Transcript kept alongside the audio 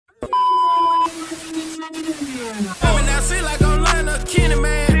I mean, I see like I'm lying a Kenny,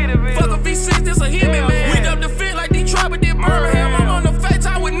 man. Fuck a V6, this a Hemi, man. We up the fit like Detroit, but did Birmingham. I'm on the fat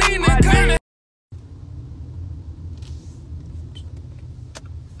time with Nina and Connie.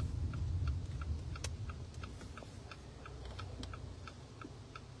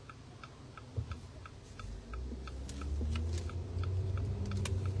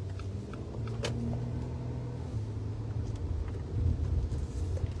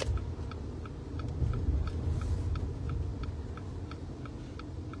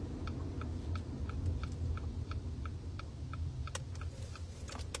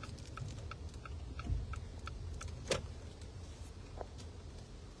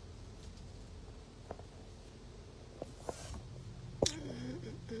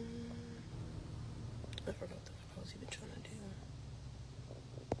 I forgot what I was even trying to do.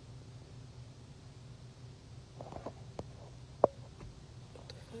 What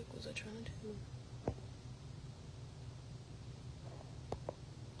the fuck was I trying to do?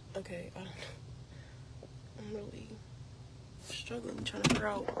 Okay, I'm really struggling trying to figure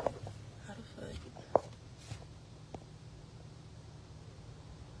out how to fuck.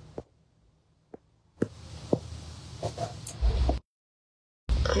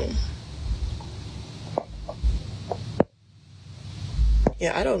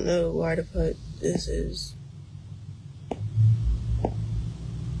 Yeah, I don't know where to put this is.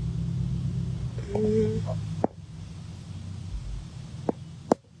 I'm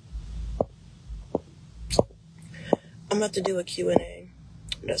about to do a Q&A.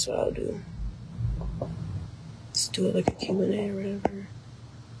 That's what I'll do. Let's do it like a Q&A or whatever.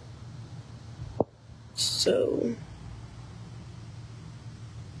 So...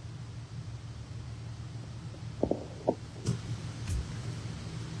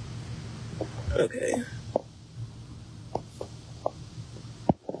 okay.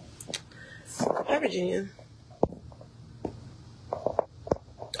 Hi, Virginia.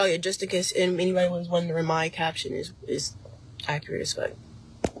 Oh yeah, just in case anybody was wondering, my caption is accurate as fuck.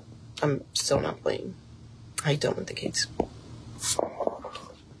 I'm still not playing. I don't want the kids.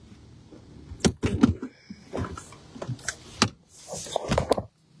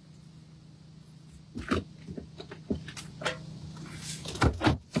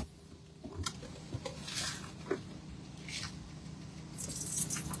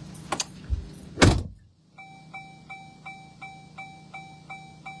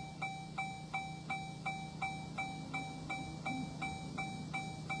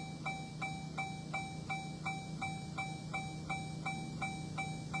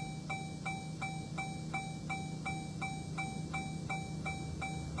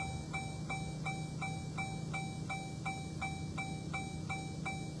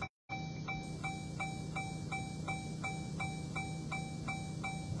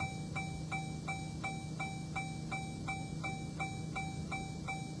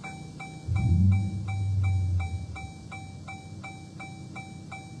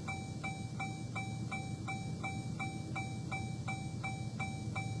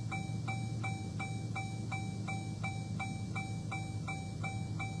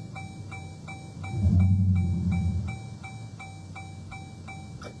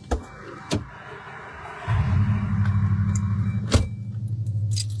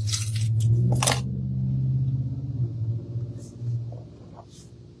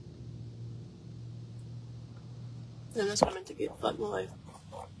 And that's what I meant to get. Fuck my life.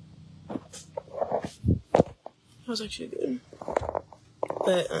 That was actually good.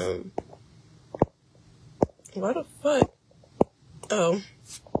 But, why the fuck? Oh.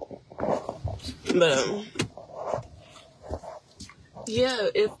 But, yeah,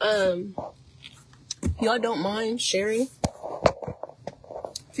 if, y'all don't mind sharing,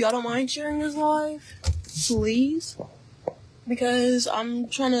 this live, please, because I'm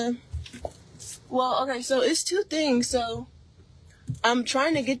trying to, well, okay, so it's two things. So I'm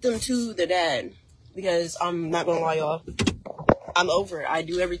trying to get them to the dad, because I'm not gonna lie, y'all, I'm over it. I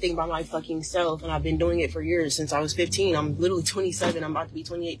do everything by my fucking self, and I've been doing it for years, since I was 15. I'm literally 27. I'm about to be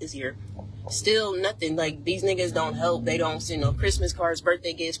 28 this year. Still nothing. Like, these niggas don't help. They don't send no Christmas cards,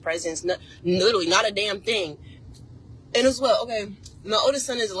 birthday gifts, presents, literally not a damn thing. And as well, okay, my oldest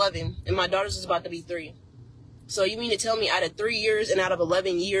son is 11, and my daughter's is about to be 3. So you mean to tell me out of 3 years and out of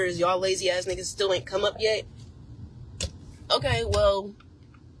 11 years, y'all lazy ass niggas still ain't come up yet? Okay, well,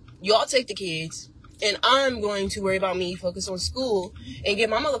 y'all take the kids, and I'm going to worry about me, focus on school, and get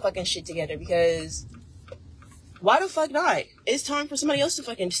my motherfucking shit together, because why the fuck not? It's time for somebody else to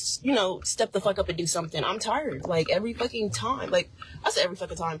fucking, you know, step the fuck up and do something. I'm tired. Like, every fucking time. Like, I said every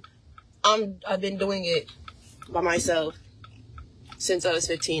fucking time. I've been doing it by myself since I was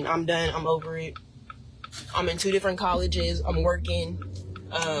 15. I'm done. I'm over it. I'm in 2 different colleges. I'm working.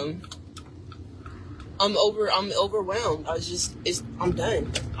 I'm overwhelmed. I'm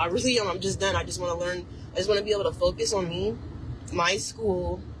done. I really am. I'm just done. I just want to learn. I just want to be able to focus on me, my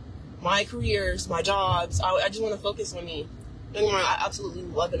school, my careers, my jobs. I just want to focus on me. Don't get me wrong, I absolutely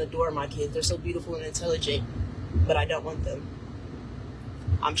love and adore my kids. They're so beautiful and intelligent, but I don't want them.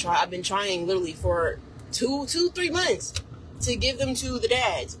 I've been trying literally for 3 months to give them to the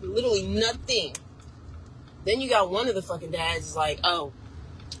dads. Literally nothing. Then you got one of the fucking dads is like, oh,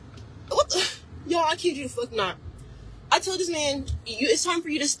 what the, y'all, I kid you the fuck not. I told this man, it's time for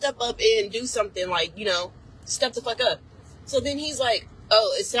you to step up and do something, like, you know, step the fuck up. So then he's like,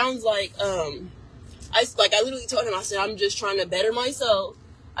 oh, it sounds like, I literally told him, I said, I'm just trying to better myself.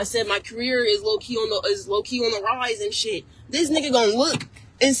 I said, my career is low key on the rise and shit. This nigga gonna look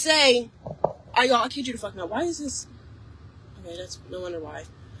and say, y'all, I kid you the fuck not. Why is this? Okay, that's no wonder why.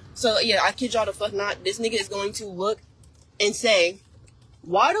 So yeah, I kid y'all the fuck not. This nigga is going to look and say,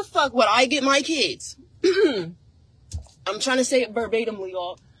 why the fuck would I get my kids? I'm trying to say it verbatimly,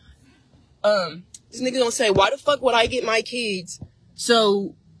 y'all. This nigga gonna say, why the fuck would I get my kids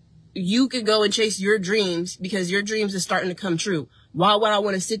so you could go and chase your dreams because your dreams is starting to come true? Why would I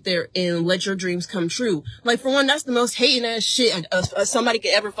want to sit there and let your dreams come true? Like, for one, that's the most hating ass shit somebody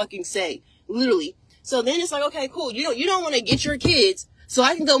could ever fucking say. Literally. So then it's like, okay, cool. You don't want to get your kids so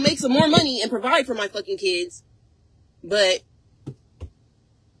I can go make some more money and provide for my fucking kids. But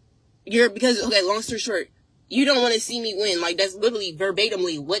okay, long story short, you don't want to see me win. Like, that's literally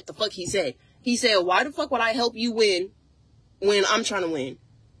verbatimly what the fuck he said. He said, why the fuck would I help you win when I'm trying to win?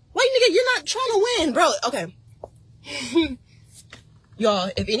 Wait, nigga, you're not trying to win, bro. Okay.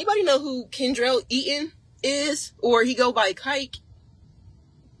 Y'all, if anybody know who Kendrell Eaton is, or he go by Kike,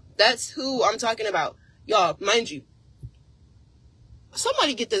 that's who I'm talking about. Y'all, mind you,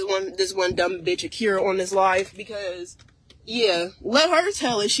 somebody get this one dumb bitch a cure on this live, because, yeah, let her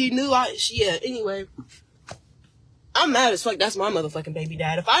tell it. She knew anyway. I'm mad as fuck. That's my motherfucking baby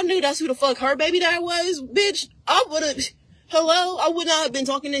dad. If I knew that's who the fuck her baby dad was, bitch, I would not have been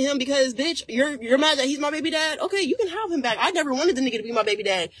talking to him because, bitch, you're mad that he's my baby dad? Okay, you can have him back. I never wanted the nigga to be my baby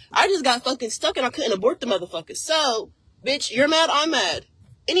dad. I just got fucking stuck and I couldn't abort the motherfucker. So, bitch, you're mad, I'm mad.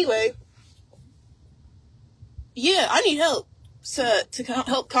 Anyway, yeah, I need help to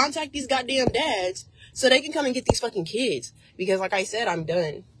help contact these goddamn dads so they can come and get these fucking kids. Because, like I said, I'm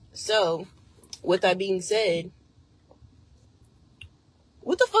done. So, with that being said,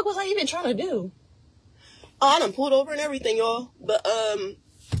 what the fuck was I even trying to do? Oh, I done pulled over and everything, y'all. But,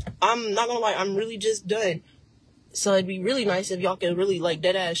 I'm not gonna lie, I'm really just done. So it'd be really nice if y'all could really, like,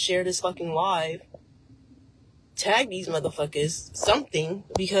 deadass share this fucking live. Tag these motherfuckers. Something.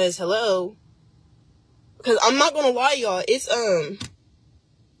 Because, hello. Because I'm not gonna lie, y'all. It's,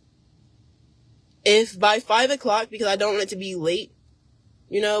 if by 5 o'clock, because I don't want it to be late,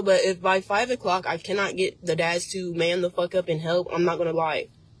 you know, but if by 5 o'clock I cannot get the dads to man the fuck up and help, I'm not gonna lie.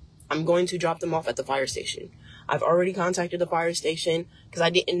 I'm going to drop them off at the fire station. I've already contacted the fire station because I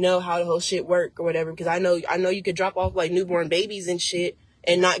didn't know how the whole shit worked or whatever. Because I know you could drop off like newborn babies and shit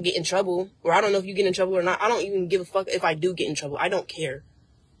and not get in trouble. Or I don't know if you get in trouble or not. I don't even give a fuck if I do get in trouble. I don't care.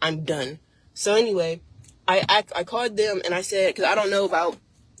 I'm done. So anyway, I called them and I said, because I don't know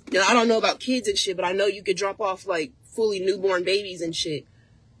about kids and shit, but I know you could drop off like fully newborn babies and shit.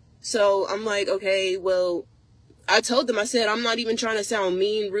 So I'm like, okay, well, I told them, I said, I'm not even trying to sound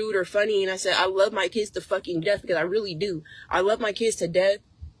mean, rude, or funny. And I said, I love my kids to fucking death because I really do. I love my kids to death.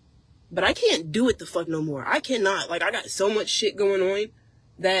 But I can't do it the fuck no more. I cannot. Like, I got so much shit going on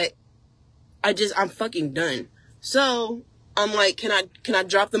that I'm fucking done. So I'm like, can I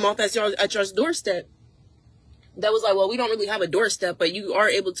drop them off at your doorstep? That was like, well, we don't really have a doorstep, but you are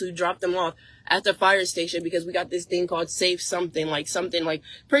able to drop them off at the fire station because we got this thing called safe something like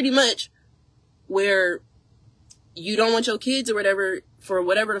pretty much where you don't want your kids or whatever, for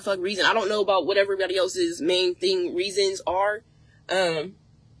whatever the fuck reason. I don't know about what everybody else's main reasons are.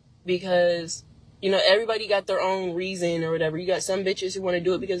 Because, you know, everybody got their own reason or whatever. You got some bitches who want to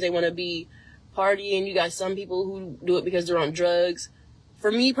do it because they want to be partying. You got some people who do it because they're on drugs. For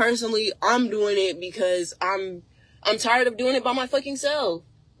me personally, I'm doing it because I'm tired of doing it by my fucking self.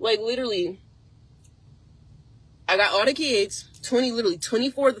 Like, literally, I got all the kids,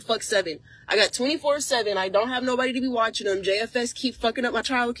 24/7. I got 24/7. I don't have nobody to be watching them. JFS keep fucking up my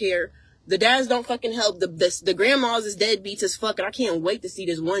childcare. The dads don't fucking help. The grandmas is deadbeats as fuck. And I can't wait to see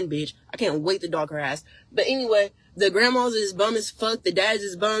this one bitch. I can't wait to dog her ass. But anyway, the grandmas is bum as fuck. The dads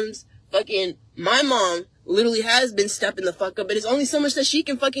is bums. fucking, my mom literally has been stepping the fuck up, but it's only so much that she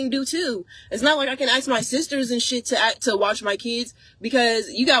can fucking do too. It's not like I can ask my sisters and shit to watch my kids, because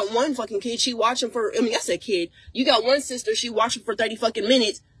you got one fucking kid, she watching for, I said kid. You got one sister, she watching for 30 fucking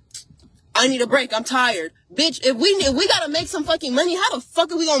minutes. I need a break. I'm tired. Bitch, if we gotta make some fucking money, how the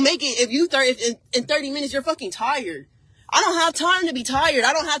fuck are we gonna make it if in 30 minutes you're fucking tired? I don't have time to be tired.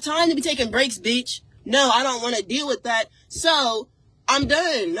 I don't have time to be taking breaks, bitch. No, I don't want to deal with that. So, I'm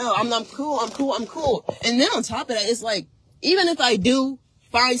done. No, I'm cool. And then on top of that, it's like, even if I do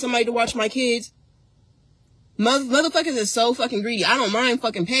find somebody to watch my kids, motherfuckers are so fucking greedy. I don't mind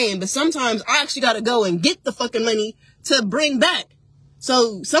fucking paying, but sometimes I actually gotta go and get the fucking money to bring back.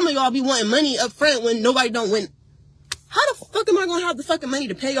 So some of y'all be wanting money up front when nobody don't win. How the fuck am I gonna have the fucking money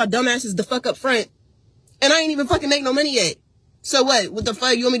to pay y'all dumbasses the fuck up front? And I ain't even fucking make no money yet. So what the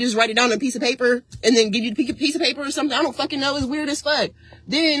fuck? You want me to just write it down on a piece of paper and then give you a piece of paper or something? I don't fucking know. It's weird as fuck.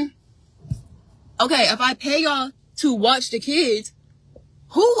 Then, okay, if I pay y'all to watch the kids,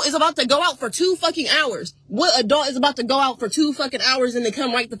 who is about to go out for 2 fucking hours? What adult is about to go out for 2 fucking hours and then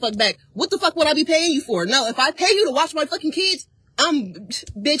come right the fuck back? What the fuck would I be paying you for? No, if I pay you to watch my fucking kids, I'm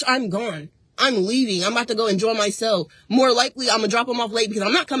gone. I'm leaving. I'm about to go enjoy myself. More likely, I'm gonna drop them off late because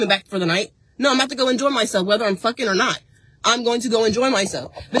I'm not coming back for the night. No, I'm about to go enjoy myself, whether I'm fucking or not. I'm going to go enjoy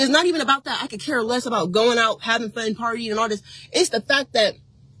myself. But it's not even about that. I could care less about going out, having fun, partying, and all this. It's the fact that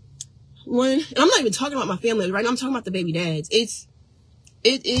and I'm not even talking about my family right now. I'm talking about the baby dads. It's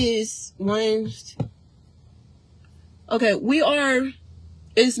May.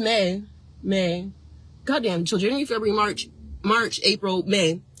 Goddamn, January, February, March, April,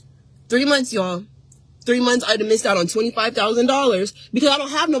 May. 3 months, y'all. 3 months, I'd have missed out on $25,000 because I don't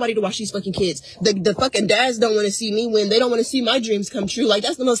have nobody to watch these fucking kids. The fucking dads don't want to see me win. They don't want to see my dreams come true. Like,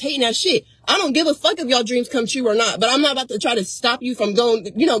 that's the most hating ass shit. I don't give a fuck if y'all dreams come true or not, but I'm not about to try to stop you from going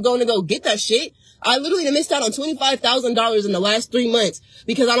to go get that shit. I literally missed out on $25,000 in the last 3 months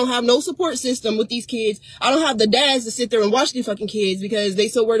because I don't have no support system with these kids. I don't have the dads to sit there and watch these fucking kids because they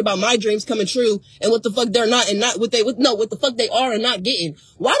so worried about my dreams coming true and what the fuck they're not and not what the fuck they are and not getting.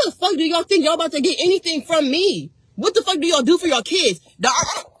 Why the fuck do y'all think y'all about to get anything from me? What the fuck do y'all do for y'all kids?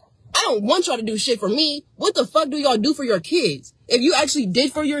 I don't want y'all to do shit for me. What the fuck do y'all do for your kids? If you actually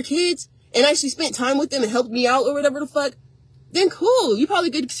did for your kids and actually spent time with them and helped me out or whatever the fuck, then cool. You probably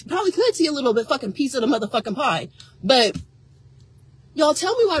could see a little bit fucking piece of the motherfucking pie. But y'all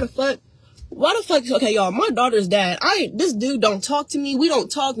tell me why the fuck, okay, y'all, my daughter's dad, this dude don't talk to me. We don't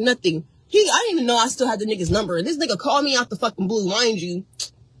talk nothing. I didn't even know I still had the nigga's number. And this nigga called me out the fucking blue, mind you.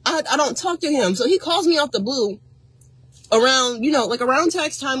 I don't talk to him. So he calls me out the blue around, around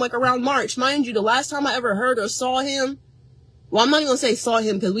tax time, like around March. Mind you, the last time I ever heard or saw him, well, I'm not even gonna say saw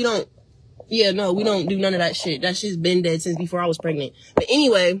him because we don't do none of that shit. That shit's been dead since before I was pregnant. But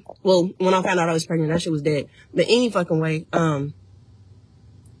anyway, well, when I found out I was pregnant, that shit was dead. But any fucking way,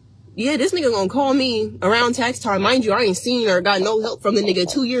 this nigga gonna call me around tax time. Mind you, I ain't seen or got no help from the nigga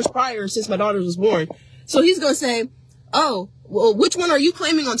 2 years prior since my daughter was born. So he's gonna say, oh, well, which one are you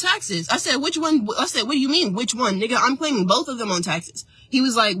claiming on taxes? I said, which one? I said, what do you mean, which one? Nigga, I'm claiming both of them on taxes. He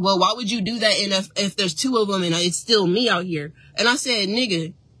was like, well, why would you do that if there's 2 of them and it's still me out here? And I said,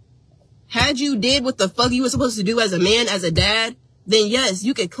 nigga, had you did what the fuck you were supposed to do as a man, as a dad, then yes,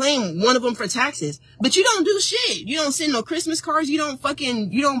 you could claim one of them for taxes. But you don't do shit. You don't send no Christmas cards. You don't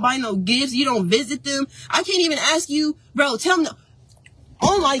buy no gifts. You don't visit them. I can't even ask you, bro, tell me.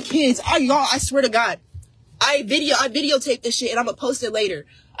 All my kids, I swear to God, I videotaped this shit and I'm gonna post it later.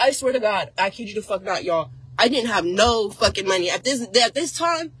 I swear to God, I kid you the fuck not, y'all. I didn't have no fucking money. At this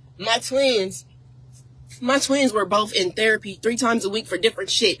time, my twins were both in therapy 3 times a week for different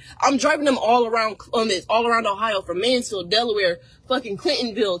shit. I'm driving them all around Ohio, from Mansfield, Delaware, fucking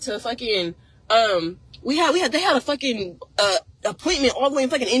Clintonville to fucking, they had a fucking, appointment all the way in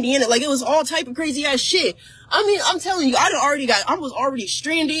fucking Indiana. Like, it was all type of crazy ass shit. I mean, I'm telling you, I was already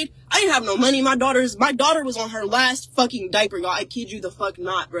stranded. I didn't have no money. My daughter was on her last fucking diaper, y'all. I kid you the fuck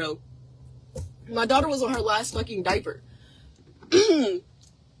not, bro. My daughter was on her last fucking diaper.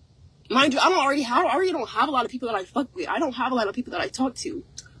 Mind you, I already don't have a lot of people that I fuck with. I don't have a lot of people that I talk to.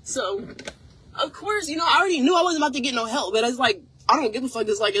 So, of course, I already knew I wasn't about to get no help, but it's like, I don't give a fuck.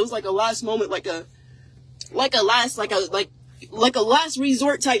 It's like, it was like a last moment, like a last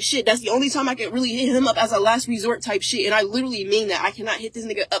resort type shit. That's the only time I can really hit him up as a last resort type shit. And I literally mean that. I cannot hit this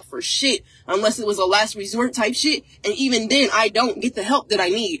nigga up for shit unless it was a last resort type shit. And even then, I don't get the help that I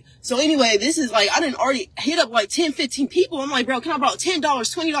need. So anyway, this is like, I didn't already hit up like 10, 15 people. I'm like, bro, can I borrow $10,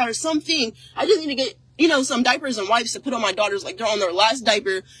 $20, something? I just need to get, some diapers and wipes to put on my daughters. Like, they're on their last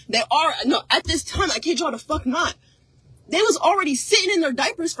diaper. At this time, I kid y'all the fuck not. They was already sitting in their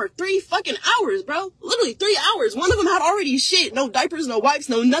diapers for 3 fucking hours, bro. Literally 3 hours. One of them had already shit. No diapers, no wipes,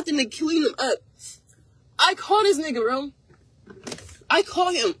 no nothing to clean them up. I call this nigga, bro. I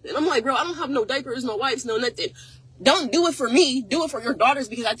call him. And I'm like, bro, I don't have no diapers, no wipes, no nothing. Don't do it for me. Do it for your daughters,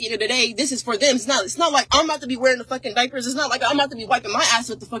 because at the end of the day, this is for them. It's not like I'm about to be wearing the fucking diapers. It's not like I'm about to be wiping my ass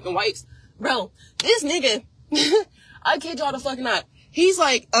with the fucking wipes. Bro, this nigga, I kid y'all the fuck not. He's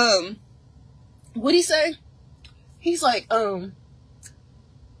like, what'd he say? He's like,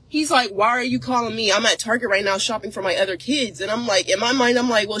 why are you calling me? I'm at Target right now shopping for my other kids. And I'm like, in my mind, I'm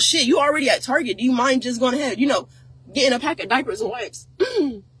like, well, shit, you already at Target. Do you mind just going ahead, getting a pack of diapers and wipes?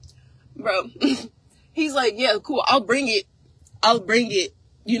 Bro, he's like, yeah, cool. I'll bring it,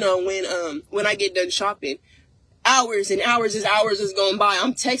 when I get done shopping. Hours and hours is going by.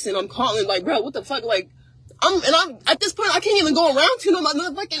 I'm texting, I'm calling, like, bro, what the fuck? Like, I'm at this point, I can't even go around to no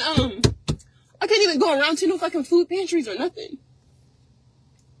fucking, I can't even go around to no fucking food pantries or nothing.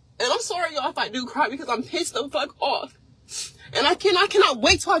 And I'm sorry, y'all, if I do cry, because I'm pissed the fuck off. And I cannot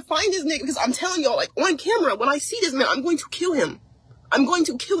wait till I find this nigga, because I'm telling y'all, like, on camera, when I see this man, I'm going to kill him. I'm going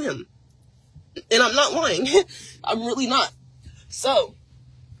to kill him. And I'm not lying. I'm really not. So,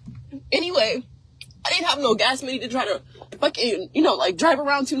 anyway, I didn't have no gas money to try to fucking, drive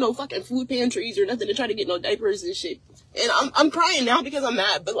around to no fucking food pantries or nothing to try to get no diapers and shit. And I'm crying now because I'm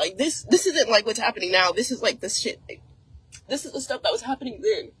mad, but like this isn't like what's happening now. This is like this shit. Like, this is the stuff that was happening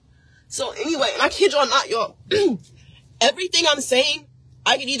then. So anyway, and I kid y'all not, y'all. Everything I'm saying,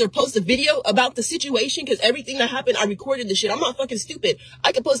 I can either post a video about the situation, because everything that happened, I recorded the shit. I'm not fucking stupid.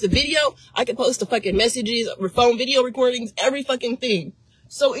 I can post a video, I can post the fucking messages, phone video recordings, every fucking thing.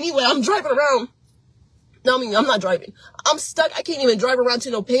 So anyway, I'm driving around. No, I mean, I'm not driving. I'm stuck. I can't even drive around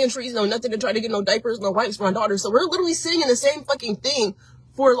to no pantries, no nothing to try to get no diapers, no wipes for my daughter. So we're literally sitting in the same fucking thing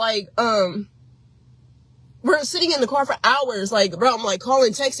for like, we're sitting in the car for hours. Like, bro, I'm like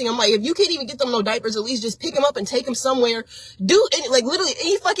calling, texting. I'm like, if you can't even get them no diapers, at least just pick them up and take them somewhere. Do any, like, literally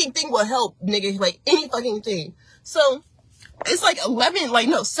any fucking thing will help, nigga. Like, any fucking thing. So it's like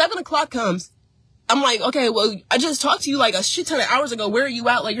 7 o'clock comes. I'm like, okay, well, I just talked to you like a shit ton of hours ago. Where are you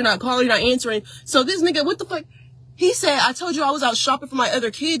at? Like, you're not calling, you're not answering. So this nigga, what the fuck? He said, I told you I was out shopping for my other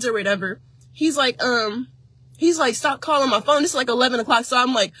kids or whatever. He's like, stop calling my phone. It's like 11 o'clock. So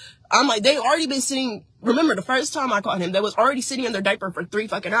I'm like, they already been sitting. Remember, the first time I called him, they was already sitting in their diaper for 3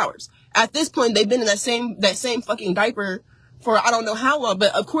 fucking hours. At this point, they've been in that same fucking diaper for I don't know how long.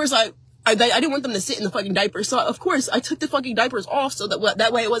 But of course, I didn't want them to sit in the fucking diaper. So, of course, I took the fucking diapers off so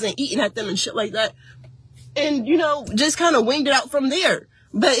that way it wasn't eating at them and shit like that. And, just kind of winged it out from there.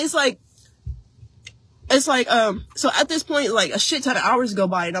 But it's like, so at this point, like, a shit ton of hours go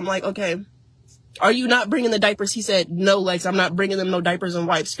by, and I'm like, okay, are you not bringing the diapers? He said, no, Lex, I'm not bringing them no diapers and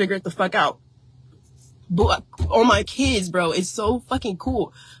wipes. Figure it the fuck out. But, oh, my kids, bro, it's so fucking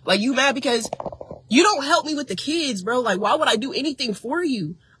cool. Like, you mad because you don't help me with the kids, bro. Like, why would I do anything for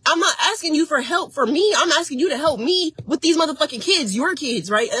you? I'm not asking you for help for me. I'm asking you to help me with these motherfucking kids, your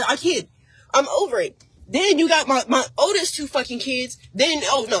kids, right? I'm over it. Then you got my oldest 2 fucking kids. Then,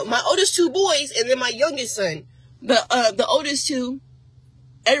 my oldest 2 boys, and then my youngest son. The oldest 2,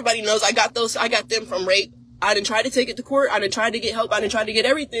 everybody knows I got them from rape. I didn't try to take it to court. I didn't try to get help. I didn't try to get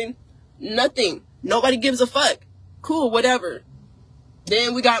everything. Nothing. Nobody gives a fuck. Cool, whatever.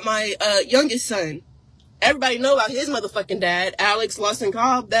 Then we got my youngest son. Everybody know about his motherfucking dad, Alex Lawson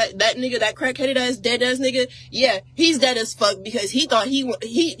Cobb, that nigga, that crack-headed ass, dead ass nigga. Yeah, he's dead as fuck because he thought he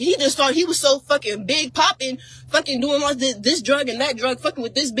just thought he was so fucking big popping, fucking doing all this drug and that drug, fucking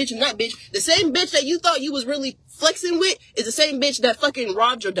with this bitch and that bitch. The same bitch that you thought you was really flexing with is the same bitch that fucking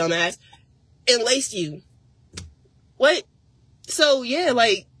robbed your dumb ass and laced you. What? So yeah,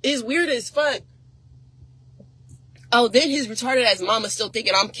 like, it's weird as fuck. Oh, then his retarded ass mama still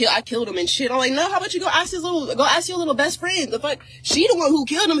thinking I killed him and shit. I'm like, no, how about you go ask your little best friend? The fuck, she the one who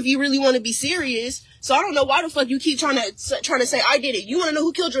killed him if you really want to be serious. So I don't know why the fuck you keep trying to say I did it. You want to know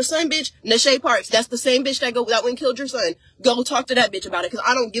who killed your son, bitch? Nashay Parks. That's the same bitch that went and killed your son. Go talk to that bitch about it, because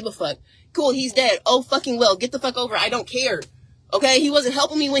I don't give a fuck. Cool, he's dead. Oh, fucking well. Get the fuck over it. I don't care. Okay? He wasn't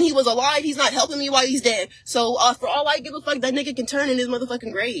helping me when he was alive. He's not helping me while he's dead. So, for all I give a fuck, that nigga can turn in his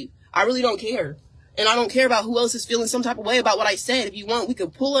motherfucking grave. I really don't care. And I don't care about who else is feeling some type of way about what I said. If you want, we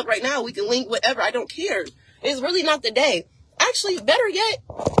can pull up right now. We can link, whatever. I don't care. It's really not the day. Actually, better yet,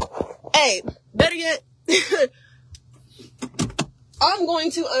 I'm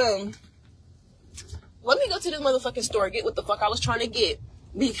going to, let me go to this motherfucking store, get what the fuck I was trying to get.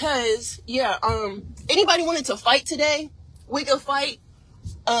 Because, yeah, anybody wanted to fight today, we can fight.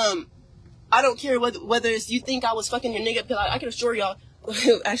 I don't care whether it's you think I was fucking your nigga, I can assure y'all.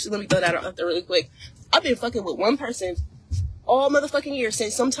 Actually, let me throw that out there really quick. I've been fucking with one person all motherfucking year,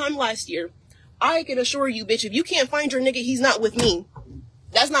 since sometime last year. I can assure you, bitch, if you can't find your nigga, he's not with me.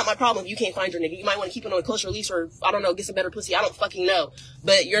 That's not my problem if you can't find your nigga. You might want to keep it on a close release or, I don't know, get some better pussy. I don't fucking know.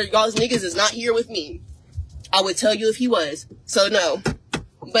 But y'all's niggas is not here with me. I would tell you if he was. So, no.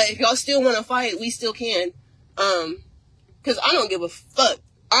 But if y'all still want to fight, we still can. Because I don't give a fuck.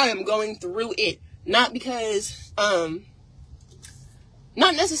 I am going through it. Not because, not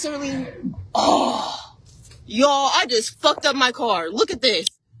necessarily, oh, y'all, I just fucked up my car. Look at this.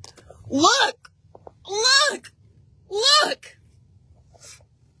 Look.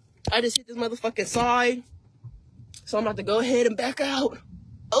 I just hit this motherfucking side. So I'm about to go ahead and back out.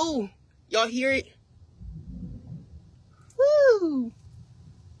 Oh, y'all hear it? Woo.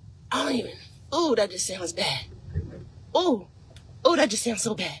 I don't even, oh, that just sounds bad. Oh, that just sounds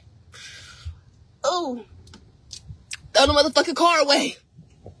so bad. Oh, throw the motherfucking car away.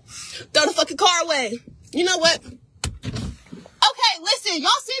 You know what? Okay, listen,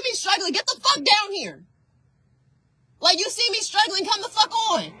 y'all see me struggling. Get the fuck down here. Like, you see me struggling, come the fuck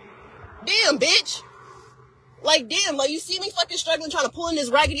on. Damn, bitch. Like, damn, like, you see me fucking struggling trying to pull in this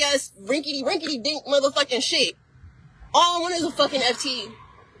raggedy ass, rinkety dink motherfucking shit. All I want is a fucking FT. And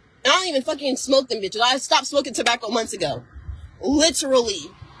I don't even fucking smoke them bitches. I stopped smoking tobacco months ago. Literally.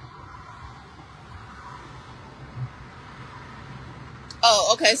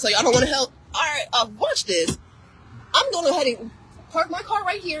 Oh, okay, so y'all don't want to help? Alright, watch this. I'm going to go ahead and park my car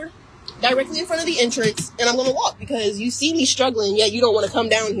right here, directly in front of the entrance, and I'm going to walk, because you see me struggling, yet you don't want to come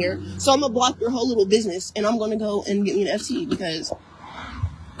down here. So I'm going to block your whole little business, and I'm going to go and get me an FT, because,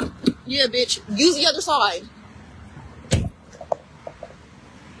 yeah, bitch, use the other side.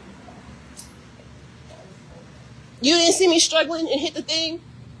 You didn't see me struggling and hit the thing?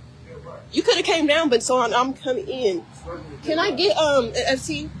 You could have came down, but so I'm coming in. Can I get an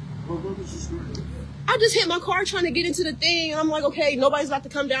FT? I just hit my car trying to get into the thing, and I'm like, okay, nobody's about to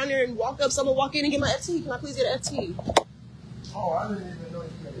come down there and walk up. So I'm gonna walk in and get my FT. Can I please get an FT? Oh, I didn't even know you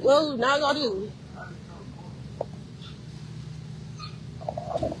could. Well, now y'all do.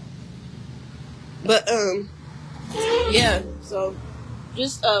 But yeah. So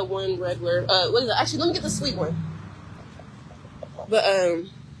just one regular. What is it? Actually, let me get the sweet one. But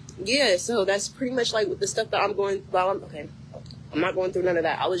yeah. So that's pretty much like with the stuff that I'm going. Well, okay. I'm not going through none of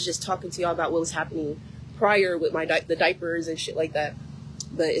that. I was just talking to y'all about what was happening prior with my the diapers and shit like that.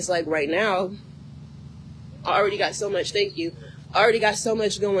 But it's like right now, I already got so much. Thank you. I already got so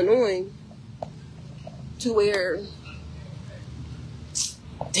much going on to where,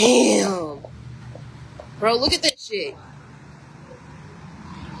 damn, bro, look at that shit.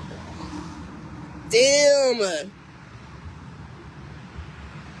 Damn.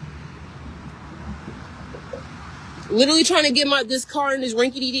 Literally trying to get this car in this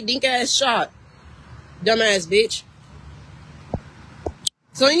rinkety dink ass shot. Dumbass bitch.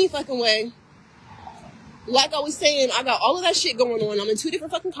 So any fucking way, like I was saying, I got all of that shit going on. I'm in 2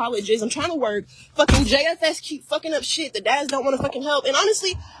 different fucking colleges. I'm trying to work. Fucking JFS keep fucking up shit. The dads don't want to fucking help. And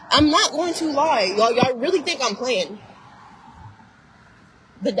honestly, I'm not going to lie. Y'all really think I'm playing.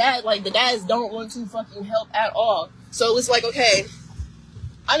 The dads don't want to fucking help at all. So it's like, okay,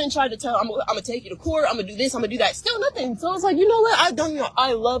 I didn't try to tell, I'm gonna take you to court, I'm gonna do this, I'm gonna do that. Still nothing. So it's like, you know what?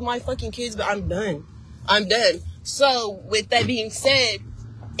 I love my fucking kids, but I'm done. So with that being said,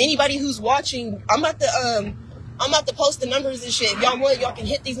 anybody who's watching, I'm about to post the numbers and shit. If y'all want, y'all can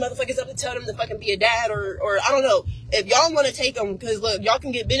hit these motherfuckers up and tell them to fucking be a dad or I don't know. If y'all want to take them, because look, y'all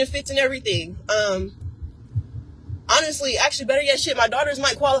can get benefits and everything. Honestly, actually, better yet, shit, my daughters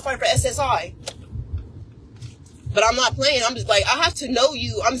might qualify for SSI. But I'm not playing. I'm just like, I have to know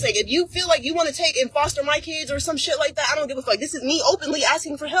you. I'm saying, if you feel like you want to take and foster my kids or some shit like that, I don't give a fuck. This is me openly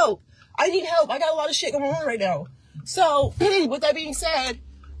asking for help. I need help. I got a lot of shit going on right now. So, with that being said,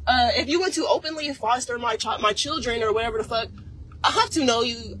 if you want to openly foster my children or whatever the fuck, I have to know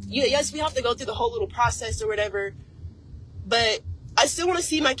you. Yes, we have to go through the whole little process or whatever. But I still want to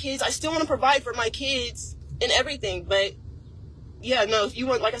see my kids. I still want to provide for my kids and everything. But, yeah, no, if you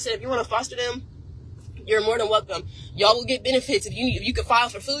want, like I said, if you want to foster them, you're more than welcome. Y'all will get benefits if you can file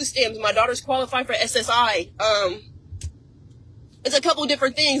for food stamps. My daughters qualify for SSI. It's a couple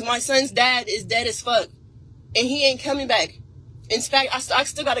different things. My son's dad is dead as fuck, and he ain't coming back. In fact, I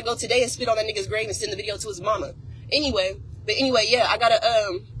still gotta go today and spit on that nigga's grave and send the video to his mama. Anyway, yeah, I gotta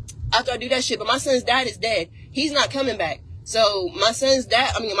after I do that shit. But my son's dad is dead. He's not coming back. So my son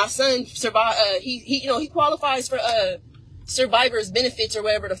survived. He qualifies for survivor's benefits or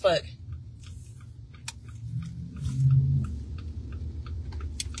whatever the fuck.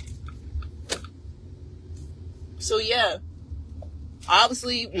 So yeah,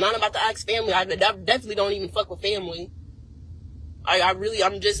 obviously not about to ask family. I definitely don't even fuck with family.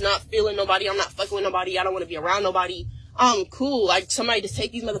 I'm just not feeling nobody. I'm not fucking with nobody. I don't want to be around nobody. I'm cool. Like, somebody just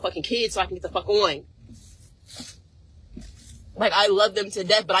take these motherfucking kids so I can get the fuck on. Like, I love them to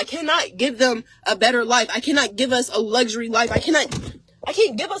death, but I cannot give them a better life. I cannot give us a luxury life. I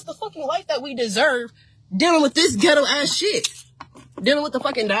can't give us the fucking life that we deserve dealing with this ghetto ass shit. Dealing with the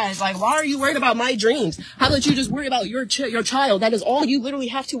fucking dads. Like, why are you worried about my dreams? How about you just worry about your child? That is all you literally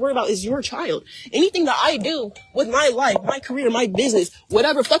have to worry about is your child. Anything that I do with my life, my career, my business,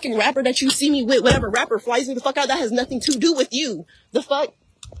 whatever fucking rapper that you see me with, whatever rapper flies me the fuck out, that has nothing to do with you. The fuck?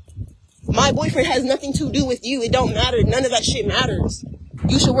 My boyfriend has nothing to do with you. It don't matter. None of that shit matters.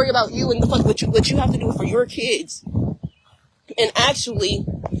 You should worry about you and the fuck what you have to do for your kids. And actually,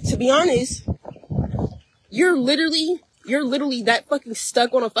 to be honest, you're literally that fucking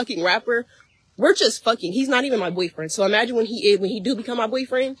stuck on a fucking rapper. We're just fucking. He's not even my boyfriend. So imagine when he do become my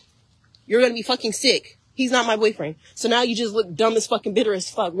boyfriend, you're gonna be fucking sick. He's not my boyfriend. So now you just look dumb as fucking bitter as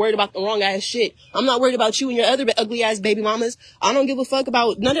fuck, worried about the wrong ass shit. I'm not worried about you and your other ugly ass baby mamas. I don't give a fuck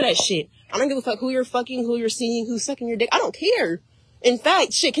about none of that shit. I don't give a fuck who you're fucking, who you're seeing, who's sucking your dick. I don't care. In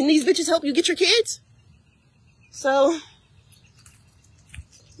fact, shit, can these bitches help you get your kids? So,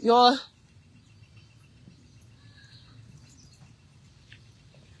 y'all,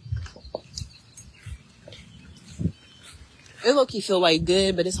 it low-key feel like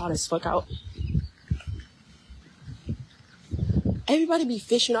good, but it's hot as fuck out. Everybody be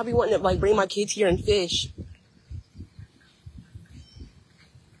fishing. I'll be wanting to, like, bring my kids here and fish.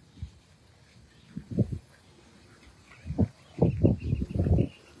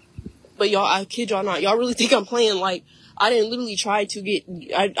 But y'all, I kid y'all not. Y'all really think I'm playing? Like, I didn't literally try to get,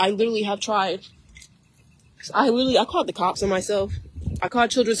 I literally have tried. I called the cops on myself. I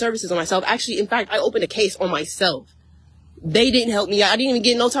called children's services on myself. Actually, in fact, I opened a case on myself. They didn't help me. I didn't even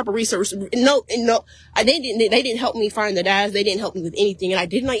get no type of research. They didn't help me find the dads. They didn't help me with anything. And I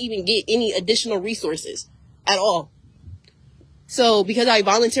did not even get any additional resources at all. So because I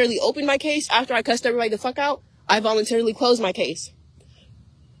voluntarily opened my case after I cussed everybody the fuck out, I voluntarily closed my case.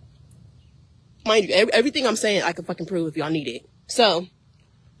 Mind you, everything I'm saying, I can fucking prove if y'all need it. So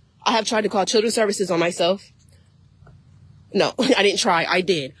I have tried to call children's services on myself. No, I didn't try. I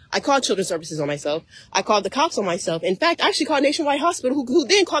did. I called children's services on myself. I called the cops on myself. In fact, I actually called Nationwide Hospital, who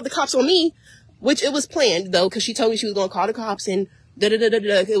then called the cops on me, which it was planned, though, because she told me she was going to call the cops and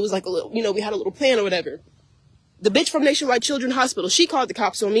da-da-da-da-da. It was like a little, we had a little plan or whatever. The bitch from Nationwide Children's Hospital, she called the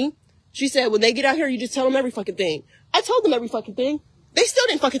cops on me. She said, when they get out here, you just tell them every fucking thing. I told them every fucking thing. They still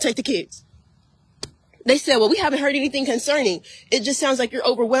didn't fucking take the kids. They said, well, we haven't heard anything concerning. It just sounds like you're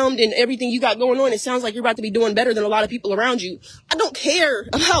overwhelmed and everything you got going on. It sounds like you're about to be doing better than a lot of people around you. I don't care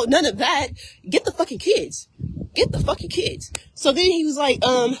about none of that. Get the fucking kids. Get the fucking kids. So then he was like,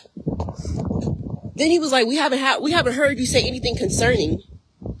 we haven't heard you say anything concerning.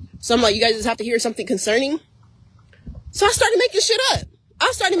 So I'm like, you guys just have to hear something concerning. So I started making shit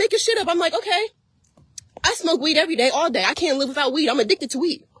up. I'm like, okay, I smoke weed every day, all day. I can't live without weed. I'm addicted to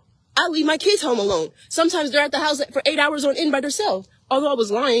weed. I leave my kids home alone. Sometimes they're at the house for 8 hours on end by themselves. Although I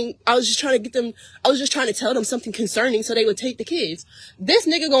was lying, I was just trying to tell them something concerning so they would take the kids. This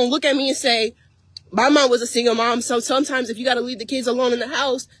nigga gonna look at me and say, my mom was a single mom, so sometimes if you gotta leave the kids alone in the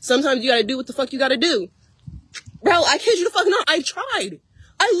house, sometimes you gotta do what the fuck you gotta do. Bro, I kid you the fuck not, I've tried.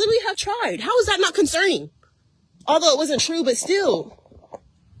 I literally have tried. How is that not concerning? Although it wasn't true, but still.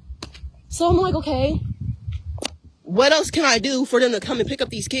 So I'm like, okay, what else can I do for them to come and pick up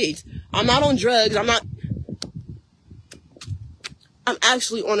these kids? I'm not on drugs. I'm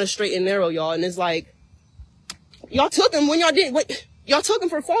actually on a straight and narrow, y'all. And it's like, y'all took them when y'all didn't. Y'all took them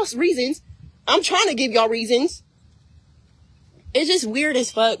for false reasons. I'm trying to give y'all reasons. It's just weird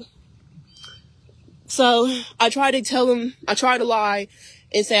as fuck. So I try to lie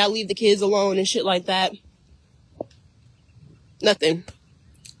and say I leave the kids alone and shit like that. Nothing.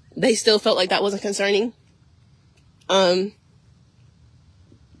 They still felt like that wasn't concerning.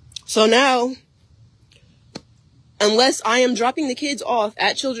 So now, unless I am dropping the kids off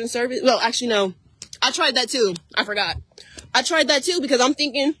at children's service, well, actually, no, I tried that too. I forgot. I tried that too because I'm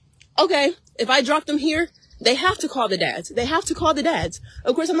thinking, okay, if I drop them here, they have to call the dads.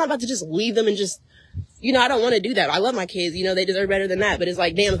 Of course, I'm not about to just leave them and just, I don't want to do that. I love my kids. They deserve better than that. But it's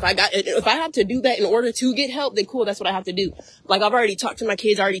like, damn, if I have to do that in order to get help, then cool, that's what I have to do. Like, I've already talked to my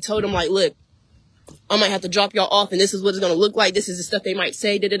kids. I already told them, like, look, I might have to drop y'all off and this is what it's going to look like. This is the stuff they might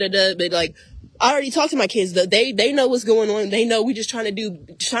say, But like, I already talked to my kids. They know what's going on. They know we just trying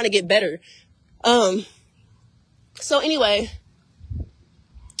to get better. So anyway,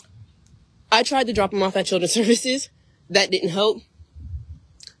 I tried to drop them off at children's services. That didn't help.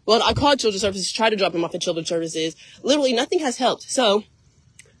 Well, I called children's services, tried to drop him off at children's services. Literally nothing has helped. So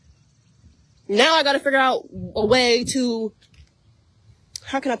now I got to figure out a way to,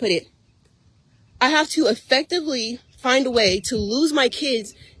 how can I put it? I have to effectively find a way to lose my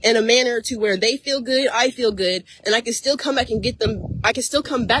kids in a manner to where they feel good, I feel good, and I can still come back and get them. I can still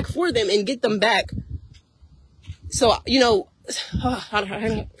come back for them and get them back. So, you know, let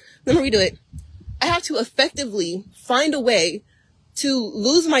me redo it. I have to effectively find a way to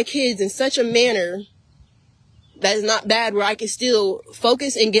lose my kids in such a manner that is not bad, where I can still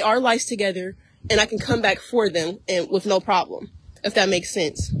focus and get our lives together, and I can come back for them and with no problem, if that makes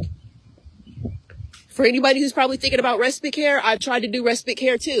sense. For anybody who's probably thinking about respite care, I've tried to do respite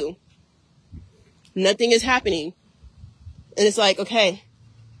care too. Nothing is happening. And it's like, okay.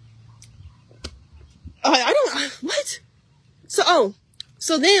 What?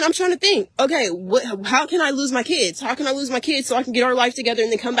 So then I'm trying to think, okay, how can I lose my kids? How can I lose my kids so I can get our life together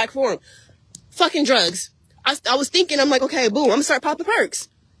and then come back for them? Fucking drugs. I was thinking, I'm like, okay, boom, I'm gonna start popping perks.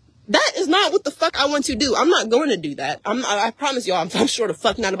 That is not what the fuck I want to do. I'm not going to do that. I promise y'all, I'm sure the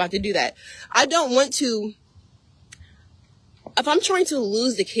fuck not about to do that. I don't want to. If I'm trying to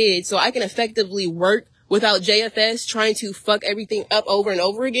lose the kids so I can effectively work without JFS trying to fuck everything up over and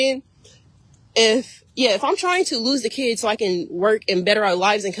over again. If I'm trying to lose the kids so I can work and better our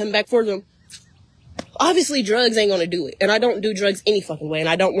lives and come back for them, obviously drugs ain't gonna do it. And I don't do drugs any fucking way, and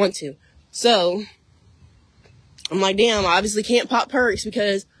I don't want to. So I'm like, damn, I obviously can't pop perks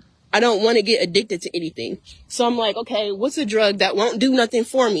because I don't want to get addicted to anything. So I'm like, okay, what's a drug that won't do nothing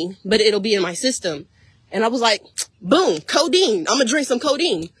for me, but it'll be in my system? And I was like, boom, codeine. I'm going to drink some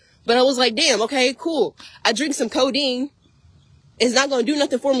codeine. But I was like, damn, okay, cool. I drink some codeine. It's not going to do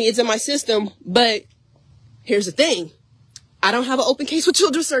nothing for me. It's in my system. But here's the thing. I don't have an open case with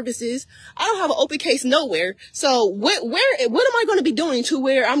children's services. I don't have an open case nowhere. So what am I going to be doing to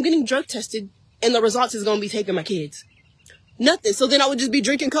where I'm getting drug tested and the results is going to be taking my kids? Nothing. So then I would just be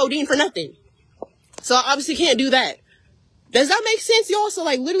drinking codeine for nothing. So I obviously can't do that. Does that make sense, y'all? So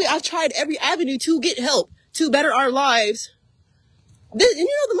like literally I've tried every avenue to get help to better our lives. And you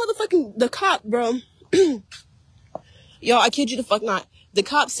know the cop, bro. Y'all, I kid you the fuck not. The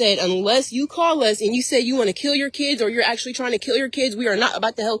cop said, unless you call us and you say you want to kill your kids or you're actually trying to kill your kids, we are not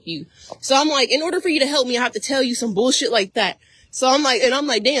about to help you. So I'm like, in order for you to help me, I have to tell you some bullshit like that. So I'm like,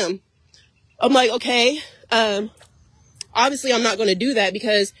 damn. I'm like, okay, obviously I'm not going to do that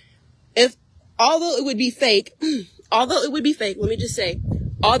because although it would be fake, let me just say,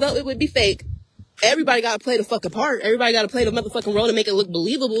 although it would be fake, everybody got to play the fucking part. Everybody got to play the motherfucking role to make it look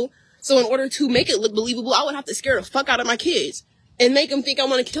believable. So in order to make it look believable, I would have to scare the fuck out of my kids and make them think I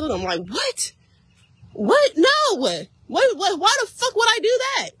want to kill them. Like, what? What? No. What? Why the fuck would I do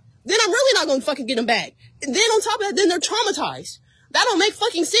that? Then I'm really not going to fucking get them back. And then on top of that, then they're traumatized. That don't make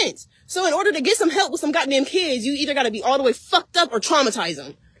fucking sense. So in order to get some help with some goddamn kids, you either got to be all the way fucked up or traumatize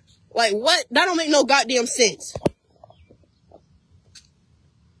them. Like, what? That don't make no goddamn sense.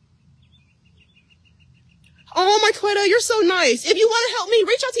 Oh, my Twitter, you're so nice. If you want to help me,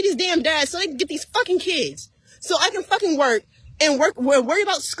 reach out to these damn dads so they can get these fucking kids. So I can fucking work and worry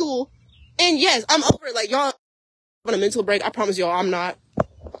about school. And yes, I'm over it. Like, y'all on a mental break. I promise y'all, I'm not.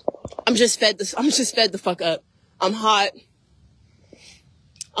 I'm just fed the fuck up. I'm hot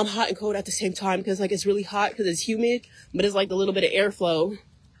and cold at the same time because like it's really hot because it's humid, but it's like a little bit of airflow.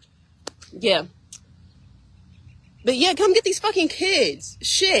 Yeah. But yeah, come get these fucking kids.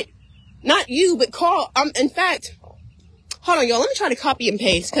 Shit. Not you, but call. In fact, hold on, y'all. Let me try to copy and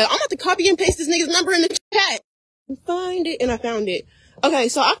paste because I'm about to copy and paste this nigga's number in the chat. Find it, and I found it. Okay,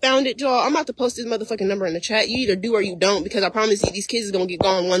 so I found it, y'all. I'm about to post this motherfucking number in the chat. You either do or you don't because I promise you these kids is gonna get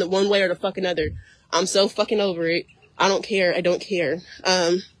gone one way or the fucking other. I'm so fucking over it. I don't care. I don't care.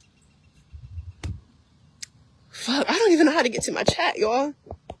 Fuck, I don't even know how to get to my chat, y'all.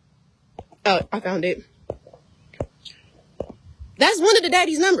 Oh, I found it. That's one of the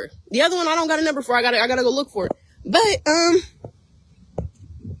daddy's number. The other one I don't got a number for. I gotta go look for it. But,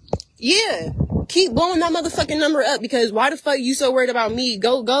 yeah. Keep blowing that motherfucking number up because why the fuck you so worried about me?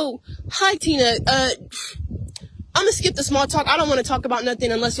 Go. Hi, Tina. I'm gonna skip the small talk. I don't want to talk about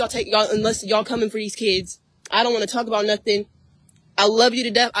nothing unless y'all coming for these kids. I don't want to talk about nothing. I love you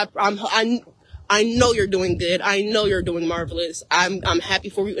to death. I know you're doing good. I know you're doing marvelous. I'm happy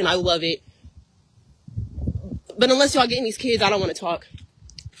for you and I love it. But unless y'all getting these kids, I don't want to talk.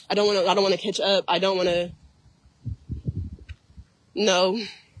 I don't want to catch up. I don't want to. No.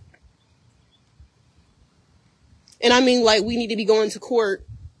 And I mean, like, we need to be going to court,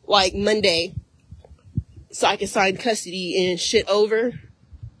 like, Monday. So I can sign custody and shit over.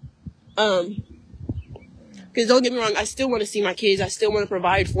 Because don't get me wrong, I still want to see my kids. I still want to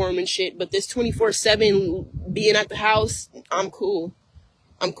provide for them and shit. But this 24/7 being at the house, I'm cool.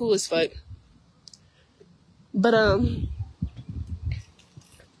 I'm cool as fuck. But, and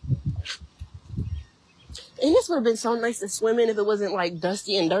this would have been so nice to swim in if it wasn't, like,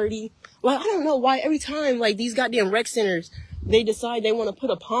 dusty and dirty. Like, I don't know why every time, like, these goddamn rec centers, they decide they want to put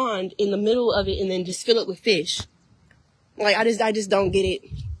a pond in the middle of it and then just fill it with fish. Like, I just don't get it.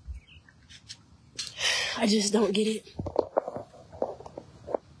 I just don't get it.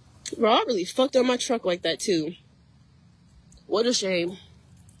 Bro, I really fucked up my truck like that, too. What a shame.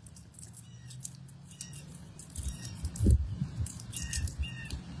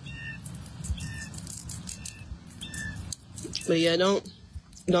 But yeah, don't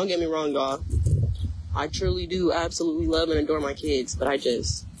get me wrong, y'all. I truly do absolutely love and adore my kids, but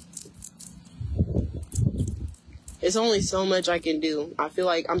it's only so much I can do. I feel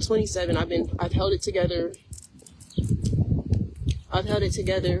like I'm 27. I've held it together. I've held it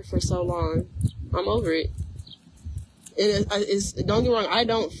together for so long. I'm over it. And don't get me wrong, I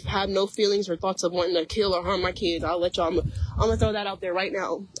don't have no feelings or thoughts of wanting to kill or harm my kids. I'll let y'all, I'm gonna throw that out there right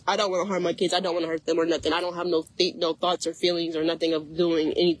now. I don't want to harm my kids. I don't want to hurt them or nothing. I don't have no thoughts or feelings or nothing of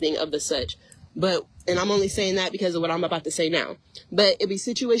doing anything of the such. But, and I'm only saying that because of what I'm about to say now. But it'd be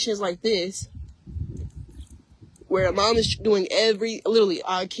situations like this where a mom is doing literally,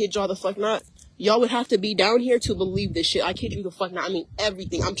 I kid y'all the fuck not. Y'all would have to be down here to believe this shit. I kid you the fuck not. I mean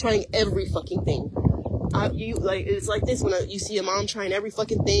everything. I'm trying every fucking thing. It's like this when you see a mom trying every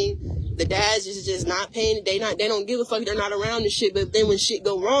fucking thing. The dads is just not paying. They don't give a fuck. They're not around and shit. But then when shit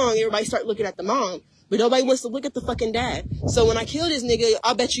go wrong, everybody start looking at the mom. But nobody wants to look at the fucking dad. So when I kill this nigga,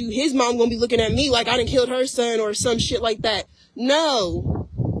 I bet you his mom gonna be looking at me like I done killed her son or some shit like that. No,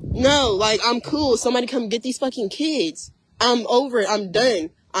 like I'm cool. Somebody come get these fucking kids. I'm over it. I'm done.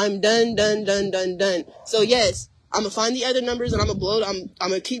 I'm done. So yes, I'm gonna find the other numbers and I'm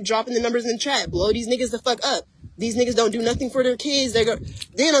gonna keep dropping the numbers in the chat. Blow these niggas the fuck up. These niggas don't do nothing for their kids.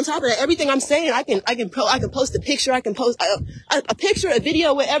 Then on top of that, everything I'm saying, I can post a picture. I can post a picture, a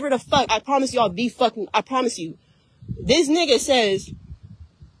video, whatever the fuck. I promise y'all, I promise you. This nigga says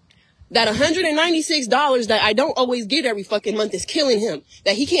that $196 that I don't always get every fucking month is killing him.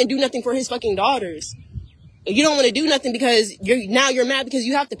 That he can't do nothing for his fucking daughters. You don't want to do nothing because you're mad because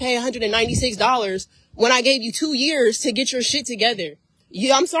you have to pay $196 when I gave you 2 years to get your shit together.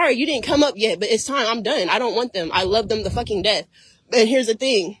 I'm sorry, you didn't come up yet, but it's time. I'm done. I don't want them. I love them to fucking death. And here's the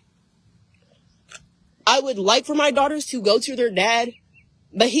thing. I would like for my daughters to go to their dad,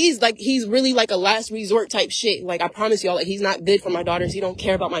 but he's really like a last resort type shit. Like, I promise y'all, like, he's not good for my daughters. He don't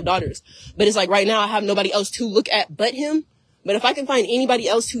care about my daughters. But it's like right now I have nobody else to look at but him. But if I can find anybody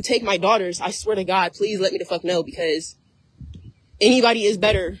else to take my daughters, I swear to God, please let me the fuck know, because anybody is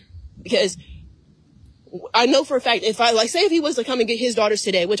better. Because I know for a fact, if he was to come and get his daughters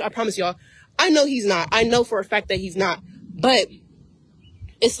today, which I promise y'all, I know he's not. I know for a fact that he's not. But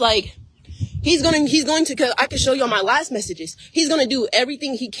it's like, he's going to, cause I can show y'all my last messages. He's going to do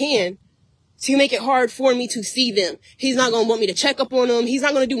everything he can to make it hard for me to see them. He's not going to want me to check up on them. He's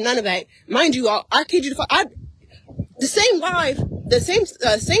not going to do none of that. Mind you, I kid you the fuck, the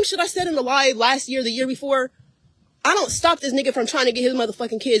same shit I said in the live last year, the year before, I don't stop this nigga from trying to get his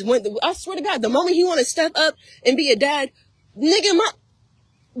motherfucking kids. I swear to God, the moment he want to step up and be a dad, nigga,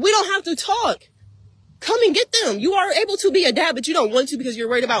 we don't have to talk. Come and get them. You are able to be a dad, but you don't want to because you're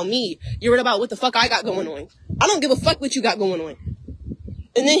worried about me. You're worried about what the fuck I got going on. I don't give a fuck what you got going on.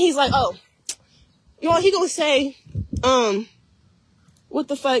 And then he's like, oh, he gonna say, what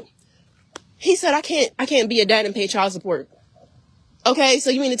the fuck? He said, I can't be a dad and pay child support. Okay, so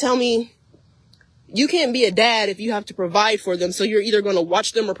you mean to tell me you can't be a dad if you have to provide for them, so you're either going to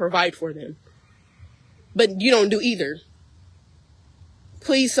watch them or provide for them. But you don't do either.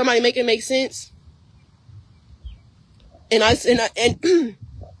 Please, somebody make it make sense. And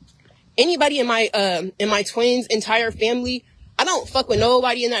anybody in my twins' entire family, I don't fuck with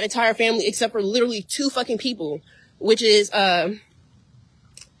nobody in that entire family except for literally 2 fucking people, which is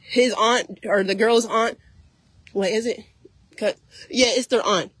his aunt, or the girl's aunt. What is it? Yeah, it's their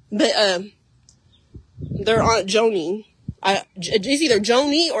aunt. But their aunt Joni. It's either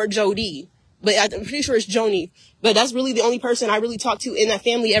Joni or Jody, but I'm pretty sure it's Joni. But that's really the only person I really talk to in that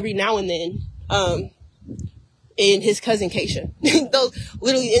family every now and then. And his cousin Keisha. Those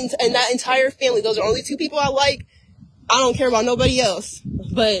literally in that entire family, those are only 2 people I like. I don't care about nobody else.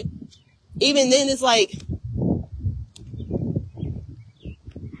 But even then, it's like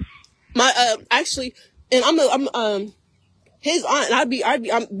actually, and I'm his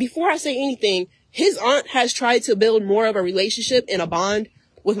aunt. Before I say anything, his aunt has tried to build more of a relationship and a bond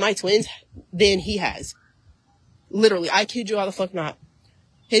with my twins than he has. Literally, I kid you all the fuck not.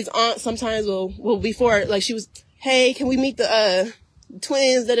 His aunt sometimes will before, like, she was, hey, can we meet the,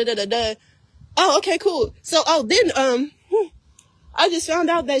 twins, da-da-da-da-da. Oh, okay, cool. So, then, I just found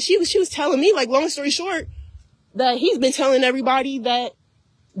out that she was telling me, like, long story short, that he's been telling everybody that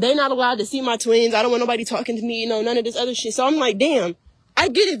they're not allowed to see my twins. I don't want nobody talking to me, none of this other shit. So I'm like, damn, I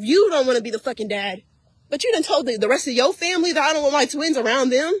get if you don't want to be the fucking dad, but you done told the rest of your family that I don't want my twins around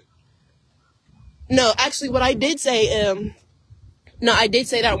them. No, actually, what I did say, no, I did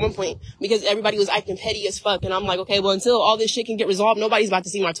say that at one point because everybody was acting petty as fuck. And I'm like, okay, well, until all this shit can get resolved, nobody's about to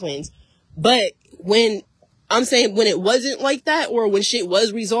see my twins. But when it wasn't like that, or when shit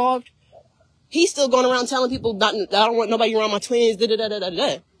was resolved, he's still going around telling people that I don't want nobody around my twins,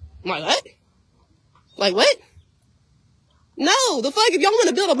 da-da-da-da-da-da. I'm like, what? Like, what? No, the fuck, if y'all want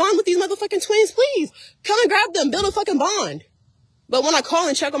to build a bond with these motherfucking twins, please, come and grab them, build a fucking bond. But when I call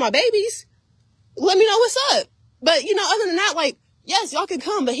and check on my babies, let me know what's up. But, you know, other than that, like, yes, y'all can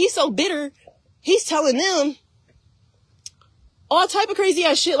come, but he's so bitter, he's telling them all type of crazy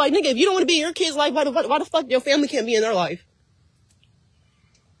ass shit. Like, nigga, if you don't want to be in your kid's life, why the fuck your family can't be in their life?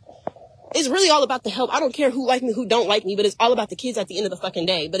 It's really all about the help. I don't care who like me, who don't like me, but it's all about the kids at the end of the fucking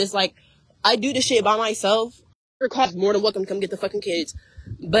day. But it's like, I do this shit by myself. Your call's more than welcome to come get the fucking kids.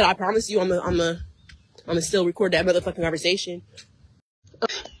 But I promise you, I'm gonna still record that motherfucking conversation.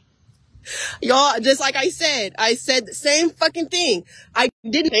 Y'all, just like I said the same fucking thing. I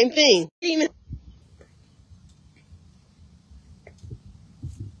did the same thing.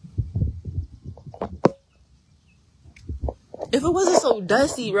 If it wasn't so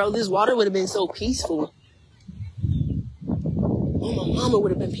dusty, bro, this water would have been so peaceful. Oh, my mama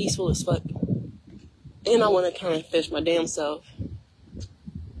would have been peaceful as fuck. And I want to kind of fish my damn self.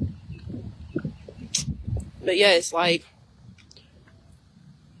 But yeah, it's like,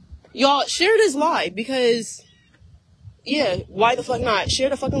 y'all, share this live because, yeah, why the fuck not? Share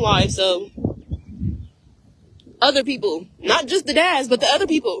the fucking live so other people, not just the dads, but the other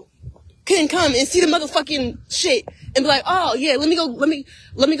people can come and see the motherfucking shit and be like, oh yeah, let me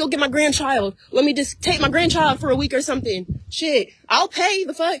go get my grandchild. Let me just take my grandchild for a week or something. Shit, I'll pay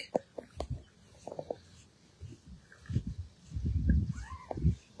the fuck.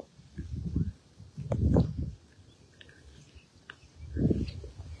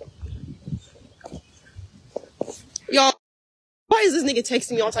 Y'all, why is this nigga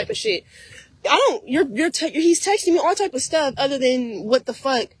texting me all type of shit? He's texting me all type of stuff other than what the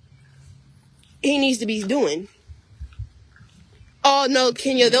fuck he needs to be doing. Oh no,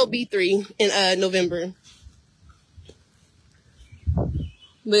 Kenya, they'll be 3 in November.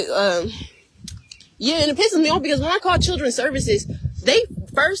 But yeah, and it pisses me off because when I called Children's Services,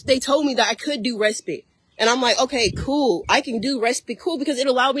 they told me that I could do respite. And I'm like, okay, cool. I can do respite, cool, because it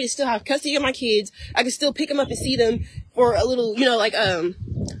allowed me to still have custody of my kids. I can still pick them up and see them for a little, you know, like,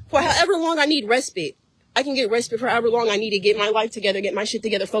 for however long I need respite. I can get respite for however long I need to get my life together, get my shit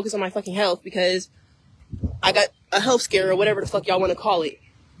together, focus on my fucking health, because I got a health scare or whatever the fuck y'all want to call it.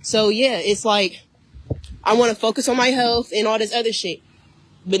 So yeah, it's like, I want to focus on my health and all this other shit.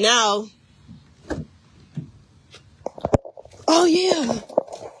 But now, oh yeah.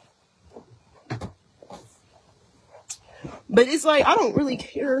 But it's like, I don't really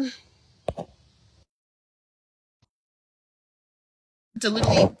care to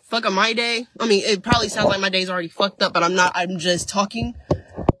literally fuck up my day. I mean, it probably sounds like my day's already fucked up, but I'm not. I'm just talking.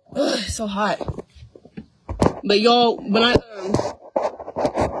 Ugh, it's so hot. But y'all, when I,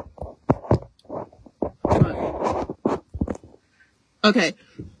 okay.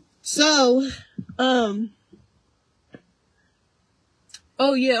 So, oh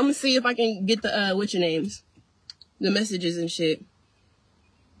yeah, I'm gonna see if I can get the, what's your names? The messages and shit.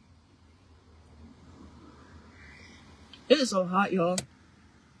 It is so hot, y'all.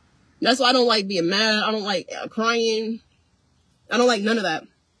 That's why I don't like being mad. I don't like crying. I don't like none of that.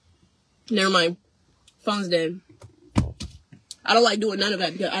 Never mind. Phone's dead. I don't like doing none of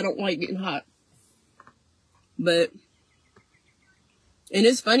that because I don't like getting hot. But, and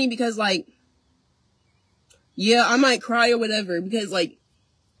it's funny because, like, yeah, I might cry or whatever because, like,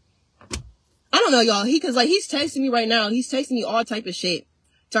 I don't know, y'all. Cause like, he's texting me right now. He's texting me all type of shit.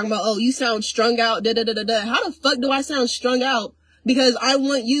 Talking about, oh, you sound strung out, da da da da da. How the fuck do I sound strung out? Because I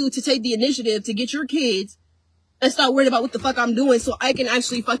want you to take the initiative to get your kids and stop worrying about what the fuck I'm doing so I can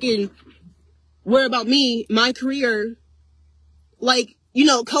actually fucking worry about me, my career, like, you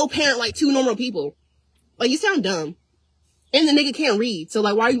know, co-parent like 2 normal people. Like, you sound dumb. And the nigga can't read. So,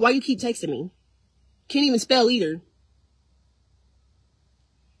 like, why you keep texting me? Can't even spell either.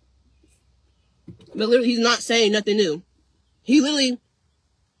 But literally, he's not saying nothing new. He literally,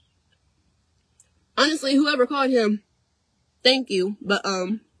 Honestly, whoever called him, thank you. But,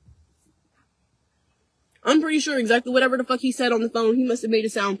 I'm pretty sure exactly whatever the fuck he said on the phone, he must have made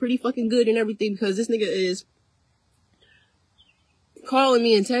it sound pretty fucking good and everything, because this nigga is calling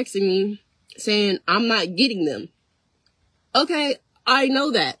me and texting me saying I'm not getting them. Okay, I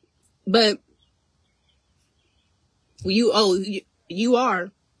know that. But you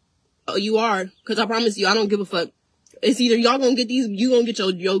are. Oh, you are. Because I promise you, I don't give a fuck. It's either y'all gonna get these, you gonna get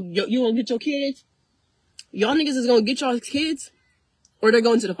you gonna get your kids. Y'all niggas is gonna get y'all kids, or they're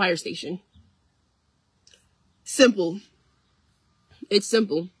going to the fire station. Simple. It's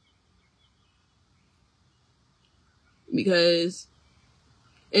simple. Because,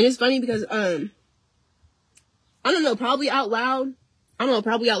 and it's funny because, I don't know, probably out loud,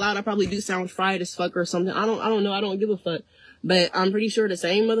 I probably do sound fried as fuck or something. I don't know, I don't give a fuck. But I'm pretty sure the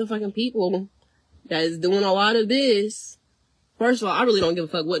same motherfucking people that is doing a lot of this. First of all, I really don't give a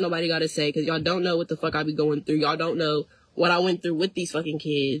fuck what nobody gotta say, because y'all don't know what the fuck I be going through. Y'all don't know what I went through with these fucking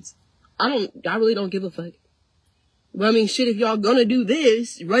kids. I really don't give a fuck. But I mean, shit, if y'all gonna do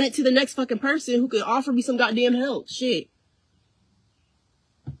this, run it to the next fucking person who could offer me some goddamn help. Shit.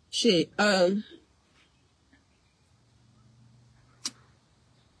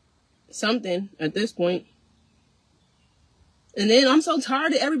 Something at this point. And then I'm so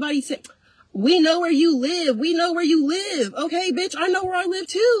tired of everybody saying, we know where you live. We know where you live. Okay, bitch, I know where I live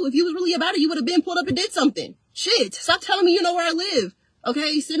too. If you was really about it, you would have been pulled up and did something. Shit, stop telling me you know where I live.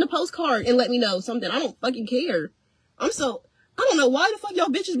 Okay, send a postcard and let me know something. I don't fucking care. I don't know why the fuck y'all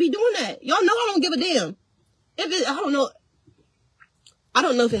bitches be doing that. Y'all know I don't give a damn. I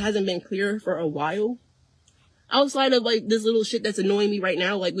don't know if it hasn't been clear for a while. Outside of like this little shit that's annoying me right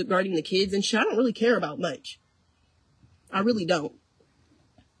now, like regarding the kids and shit, I don't really care about much. I really don't.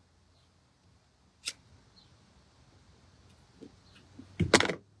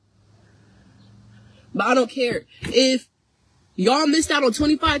 But I don't care. If y'all missed out on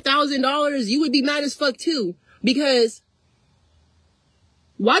 $25,000, you would be mad as fuck too. Because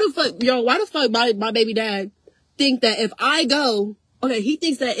why the fuck my baby dad think that if I go, okay, he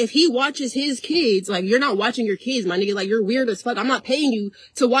thinks that if he watches his kids, like, you're not watching your kids, my nigga, like, you're weird as fuck. I'm not paying you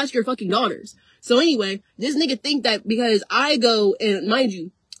to watch your fucking daughters. So anyway, this nigga think that because I go, and mind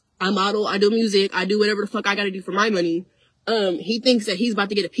you, I model, I do music, I do whatever the fuck I gotta do for my money, he thinks that he's about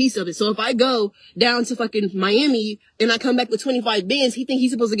to get a piece of it. So if I go down to fucking Miami and I come back with 25 bands, he think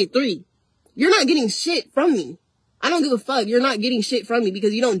he's supposed to get 3. You're not getting shit from me. I don't give a fuck. You're not getting shit from me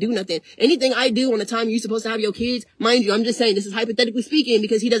because you don't do nothing. Anything I do on the time you're supposed to have your kids, mind you, I'm just saying this is hypothetically speaking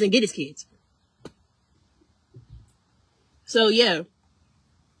because he doesn't get his kids. So yeah.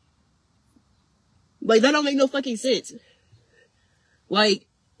 Like, that don't make no fucking sense. Like,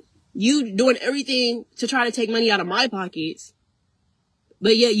 you doing everything to try to take money out of my pockets,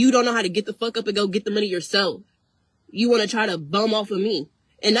 but yet you don't know how to get the fuck up and go get the money yourself. You want to try to bum off of me.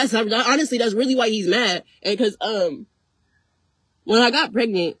 And that's, honestly, that's really why he's mad. And cause, when I got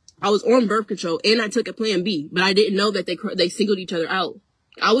pregnant, I was on birth control and I took a plan B, but I didn't know that they singled each other out.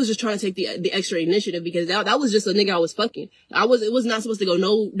 I was just trying to take the extra initiative because that was just a nigga I was fucking. It was not supposed to go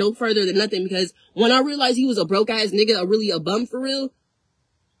no further than nothing, because when I realized he was a broke ass nigga, really a bum for real,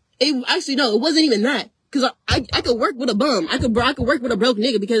 it wasn't even that. Cause I could work with a bum. I could work with a broke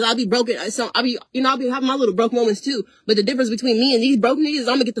nigga because I'll be broken. I'll be having my little broke moments too. But the difference between me and these broke niggas is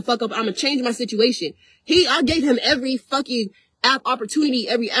I'm gonna get the fuck up. I'm gonna change my situation. I gave him every fucking opportunity,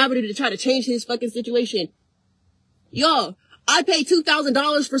 every avenue to try to change his fucking situation. Y'all, I paid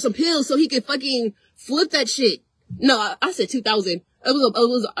 $2,000 for some pills so he could fucking flip that shit. No, I said 2,000.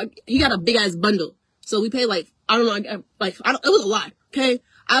 He got a big ass bundle. So we paid it was a lot. Okay.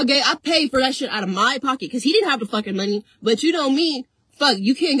 I paid for that shit out of my pocket because he didn't have the fucking money. But you know me, fuck,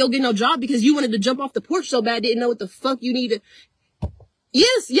 you can't go get no job because you wanted to jump off the porch so bad, didn't know what the fuck you needed.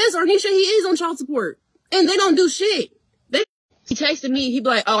 Yes, Arnisha, he is on child support. And they don't do shit. He texted me, he'd be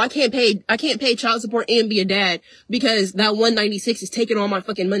like, oh, I can't pay child support and be a dad because that 196 is taking all my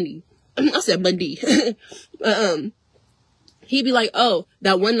fucking money. I said Monday. He'd be like, oh,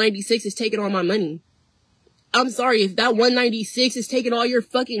 that 196 is taking all my money. I'm sorry, if that 196 is taking all your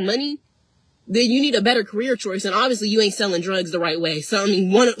fucking money, then you need a better career choice. And obviously you ain't selling drugs the right way. So I mean,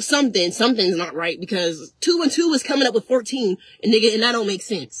 something's not right, because 2 and 2 is coming up with 14, and that don't make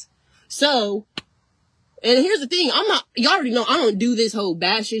sense. So, and here's the thing, y'all already know I don't do this whole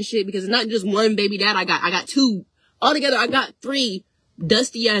bashing shit because it's not just one baby dad. I got 2. Altogether, I got 3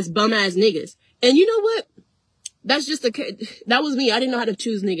 dusty ass, bum ass niggas. And you know what? That's just that was me. I didn't know how to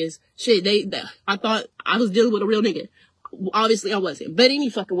choose niggas. Shit, I thought I was dealing with a real nigga. Obviously I wasn't. But any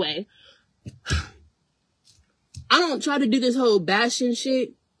fucking way, I don't try to do this whole bashing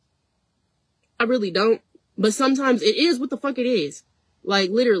shit. I really don't. But sometimes it is what the fuck it is.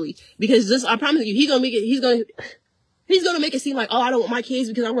 Like, literally. Because this, I promise you, he's gonna make it seem like, oh, I don't want my kids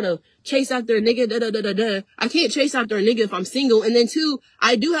because I want to chase after a nigga, da-da-da-da-da. I can't chase after a nigga if I'm single. And then two,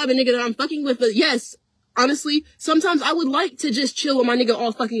 I do have a nigga that I'm fucking with, but yes, honestly, sometimes I would like to just chill with my nigga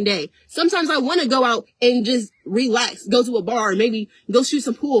all fucking day. Sometimes I want to go out and just relax, go to a bar, maybe go shoot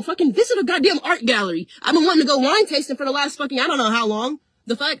some pool, fucking visit a goddamn art gallery. I've been wanting to go wine tasting for the last fucking, I don't know how long.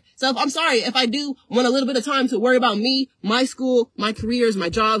 The fuck? So I'm sorry if I do want a little bit of time to worry about me, my school, my careers, my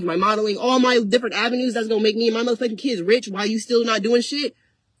jobs, my modeling, all my different avenues that's gonna make me and my motherfucking kids rich while you still not doing shit.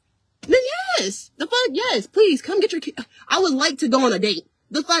 Then yes. The fuck? Yes. Please come get your kid. I would like to go on a date.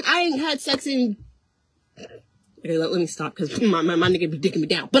 The fuck? I ain't had sex in... Okay, let me stop because my nigga be dicking me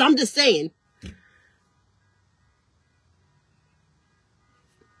down. But I'm just saying.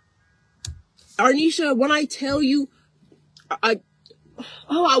 Arnisha, when I tell you,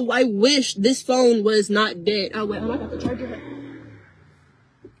 I wish this phone was not dead. Oh, wait, I got the charger.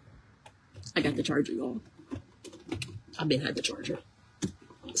 I got the charger, y'all. I've been had the charger.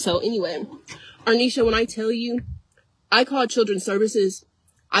 So anyway, Arnisha, when I tell you, I called children's services.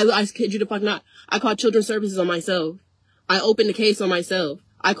 I kid you the fuck not. I called children's services on myself. I opened the case on myself.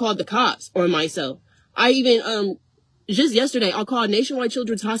 I called the cops on myself. I even, just yesterday, I called Nationwide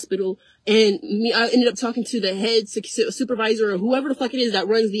Children's Hospital, and I ended up talking to the head supervisor or whoever the fuck it is that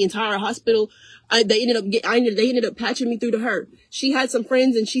runs the entire hospital. They ended up patching me through to her. She had some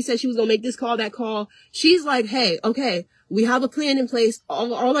friends, and she said she was gonna make this call, that call. She's like, hey, okay, we have a plan in place.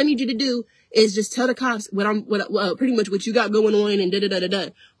 All I need you to do is just tell the cops pretty much what you got going on and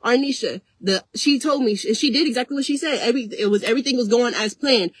da-da-da-da-da. Arnisha, she told me, she did exactly what she said. Everything was going as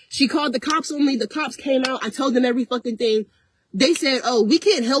planned. She called the cops on me. The cops came out. I told them every fucking thing. They said, oh, we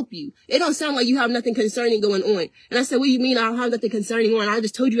can't help you. It don't sound like you have nothing concerning going on. And I said, what do you mean I don't have nothing concerning on? I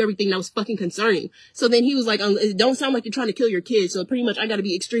just told you everything that was fucking concerning. So then he was like, it don't sound like you're trying to kill your kids. So pretty much I gotta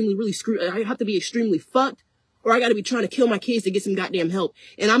be I have to be extremely fucked, or I gotta be trying to kill my kids to get some goddamn help.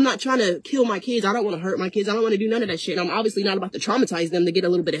 And I'm not trying to kill my kids. I don't want to hurt my kids. I don't want to do none of that shit. And I'm obviously not about to traumatize them to get a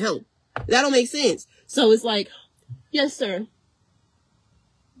little bit of help. That don't make sense. So it's like, yes, sir.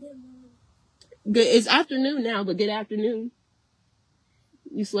 Good. It's afternoon now, but good afternoon.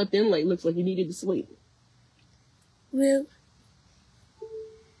 You slept in late. Looks like you needed to sleep. Well,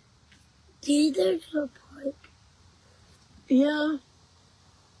 do you go to the park? Yeah.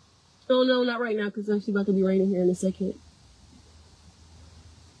 Oh, no, not right now, because it's actually about to be raining here in a second.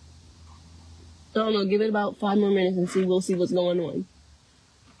 I don't know. Give it about 5 more minutes and we'll see what's going on.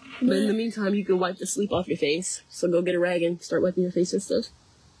 But in the meantime, you can wipe the sleep off your face. So go get a rag and start wiping your face and stuff.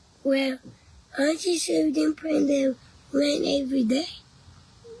 Well, Auntie said we didn't play in the rain every day.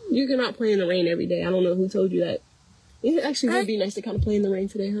 You cannot play in the rain every day. I don't know who told you that. It actually would be nice to kind of play in the rain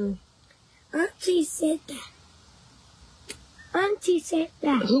today, huh? Auntie said that. Auntie said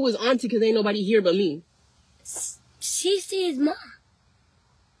that. Who was Auntie? Because ain't nobody here but me. She said Mom.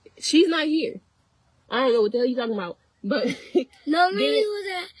 She's not here. I don't know what the hell you talking about. But no, Minnie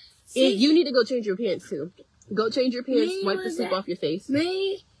was at... You need to go change your pants, too. Go change your pants, wipe the sleep off your face.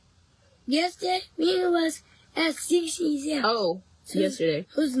 Yesterday, Minnie was at 60's house. Oh, yesterday.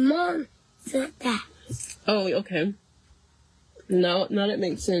 Whose mom said that. Oh, okay. No, that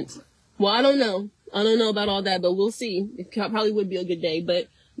makes sense. Well, I don't know. I don't know about all that, but we'll see. It probably would be a good day, but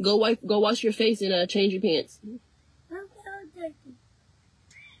go wash your face and change your pants.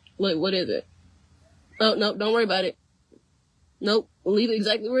 Wait, what is it? Oh, no, don't worry about it. Nope, we'll leave it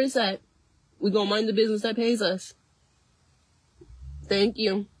exactly where it's at. We're gonna mind the business that pays us. Thank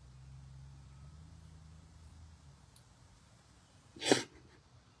you.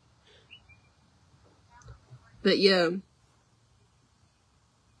 But yeah.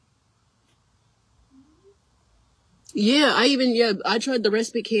 Yeah, I tried the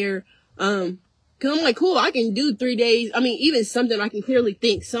respite care. Cause I'm like, cool, I can do 3 days. I mean, even something, I can clearly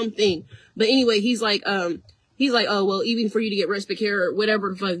think something. But anyway, he's like, oh, well, even for you to get respite care or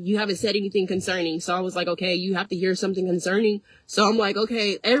whatever, you haven't said anything concerning. So I was like, okay, you have to hear something concerning. So I'm like,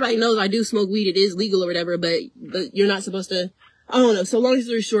 okay, everybody knows I do smoke weed. It is legal or whatever, but you're not supposed to, I don't know. So long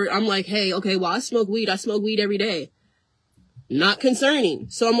story short, I'm like, hey, okay, well, I smoke weed every day. Not concerning.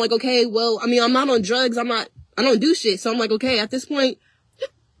 So I'm like, okay, well, I mean, I'm not on drugs. I don't do shit. So I'm like, okay, at this point,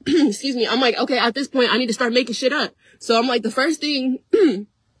 excuse me. I'm like, okay, at this point, I need to start making shit up. So I'm like, the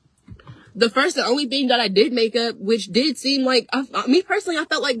only thing that I did make up, which did seem like, me personally, I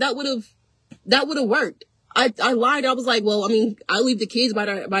felt like that would have worked. I lied. I was like, well, I mean, I leave the kids I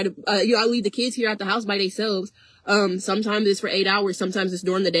leave the kids here at the house by themselves. Sometimes it's for 8 hours. Sometimes it's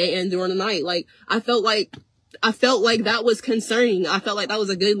during the day and during the night. Like, I felt like I felt like that was concerning. I felt like that was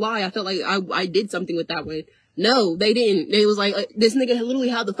a good lie. I felt like I did something with that one. No, they didn't. They was like, this nigga literally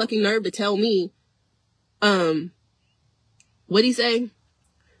had the fucking nerve to tell me, what'd he say?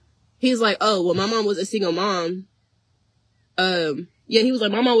 He's like, oh, well, my mom was a single mom. Yeah, he was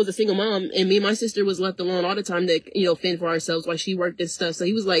like, my mom was a single mom, and me and my sister was left alone all the time to, you know, fend for ourselves while she worked and stuff. So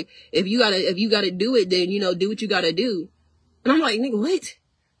he was like, if you gotta do it, then, you know, do what you gotta do. And I'm like, nigga, what?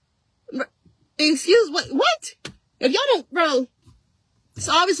 Excuse what? If y'all don't, bro.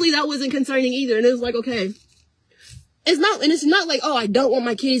 So obviously that wasn't concerning either. And it was like, okay. It's not like, oh, I don't want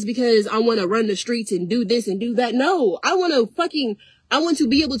my kids because I want to run the streets and do this and do that. No, I want to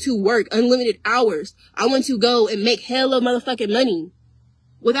be able to work unlimited hours. I want to go and make hella motherfucking money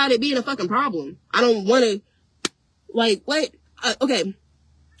without it being a fucking problem. I don't want to, like, what? Okay.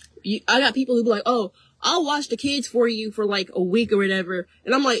 I got people who be like, oh, I'll watch the kids for you for like a week or whatever.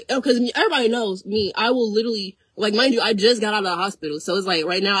 And I'm like, oh, cause everybody knows me. I will literally, like, mind you, I just got out of the hospital. So it's like,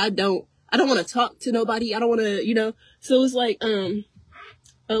 right now, I don't want to talk to nobody. I don't want to, you know, so it's like,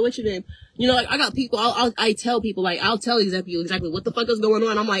 what's your name? You know, like, I got people, I tell people, like, I'll tell exactly what the fuck is going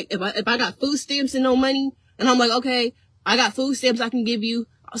on. I'm like, if I got food stamps and no money, and I'm like, okay, I got food stamps I can give you.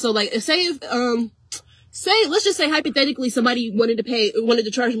 So like, let's just say hypothetically somebody wanted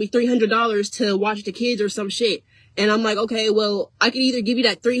to charge me $300 to watch the kids or some shit. And I'm like, okay, well, I can either give you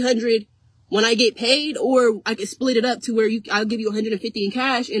that $300 when I get paid, or I can split it up to where I'll give you $150 in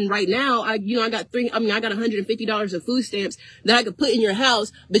cash. And right now, I got $150 of food stamps that I could put in your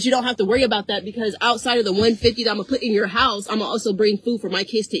house, but you don't have to worry about that because outside of the $150 that I'm gonna put in your house, I'm gonna also bring food for my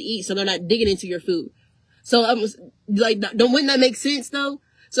kids to eat, so they're not digging into your food. So I'm like, wouldn't that make sense though?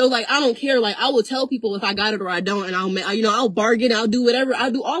 So like, I don't care. Like, I will tell people if I got it or I don't, and I'll bargain, I'll do whatever,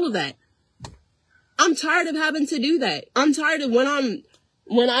 I'll do all of that. I'm tired of having to do that. I'm tired of when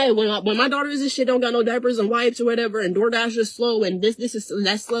my daughters and shit don't got no diapers and wipes or whatever, and DoorDash is slow, and this is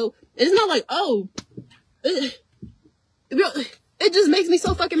that's slow. It's not like, oh, it just makes me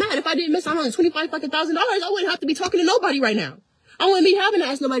so fucking mad. If I didn't miss out on $25,000, I wouldn't have to be talking to nobody right now. I wouldn't be having to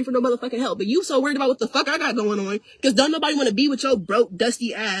ask nobody for no motherfucking help. But you so worried about what the fuck I got going on, because don't nobody want to be with your broke,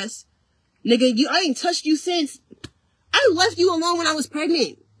 dusty ass. Nigga, I ain't touched you since I left you alone when I was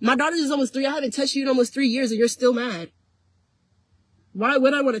pregnant. My daughter is almost 3. I haven't touched you in almost 3 years, and you're still mad. Why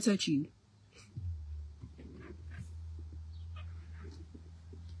would I want to touch you?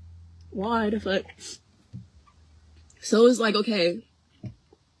 Why the fuck? So it's like, okay.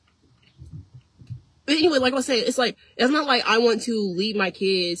 But anyway, like I was saying, it's like, it's not like I want to leave my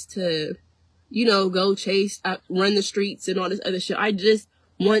kids to, you know, go chase, run the streets and all this other shit. I just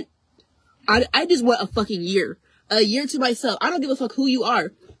want a fucking year. A year to myself. I don't give a fuck who you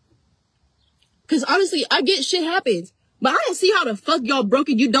are. Cause honestly, I get shit happens. But I don't see how the fuck y'all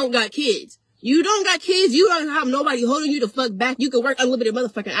broken. You don't got kids. You don't got kids. You don't have nobody holding you the fuck back. You can work unlimited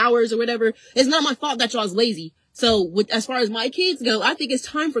motherfucking hours or whatever. It's not my fault that y'all's lazy. So as far as my kids go, I think it's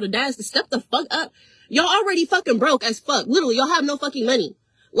time for the dads to step the fuck up. Y'all already fucking broke as fuck. Literally, y'all have no fucking money.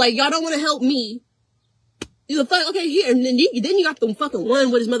 Like, y'all don't want to help me. You fuck, okay, here. And then you got the fucking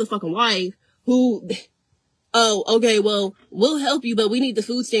one with his motherfucking wife who, oh, okay, well, we'll help you, but we need the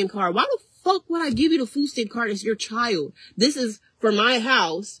food stamp card. Why the fuck would I give you the food stamp card as your child? This is for my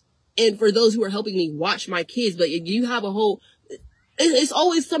house and for those who are helping me watch my kids. But you have a whole, it's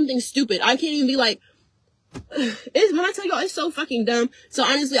always something stupid. I can't even be like, when I tell y'all, it's so fucking dumb. So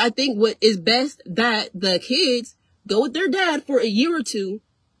honestly, I think what is best that the kids go with their dad for a year or two.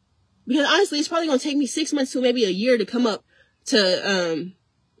 Because honestly, it's probably going to take me 6 months to maybe a year to come up to,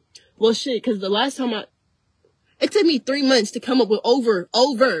 well shit, cause the last time it took me 3 months to come up with over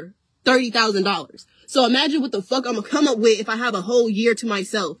 $30,000. So imagine what the fuck I'm gonna come up with if I have a whole year to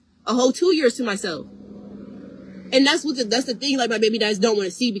myself, a whole 2 years to myself. And that's the thing, like, my baby dads don't want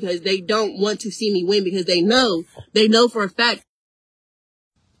to see, because they don't want to see me win, because they know for a fact,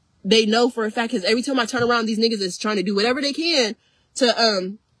 because every time I turn around, these niggas is trying to do whatever they can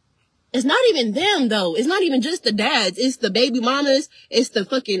to, it's not even them though. It's not even just the dads. It's the baby mamas. It's the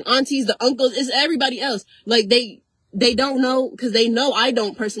fucking aunties, the uncles. It's everybody else. Like, they don't know, because they know I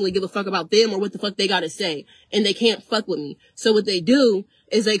don't personally give a fuck about them or what the fuck they gotta say. And they can't fuck with me. So what they do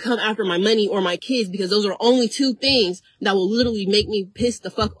is they come after my money or my kids, because those are only two things that will literally make me piss the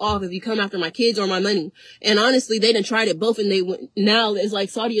fuck off if you come after my kids or my money. And honestly, they done tried it both, and now it's like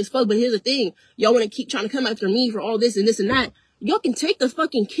salty as fuck. But here's the thing. Y'all want to keep trying to come after me for all this and this and that. Y'all can take the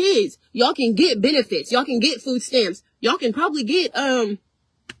fucking kids. Y'all can get benefits. Y'all can get food stamps. Y'all can probably get, I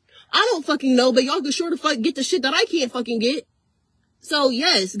don't fucking know, but y'all can sure to fuck get the shit that I can't fucking get. So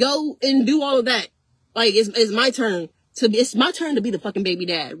yes, go and do all of that. Like, it's my turn to be the fucking baby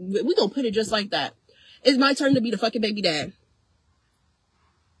dad. We gonna put it just like that. it's my turn to be the fucking baby dad.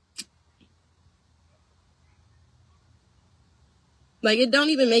 Like, it don't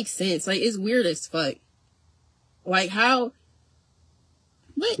even make sense. Like, it's weird as fuck. Like, how...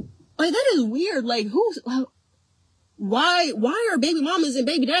 What? Like, that is weird. Like, why are baby mamas and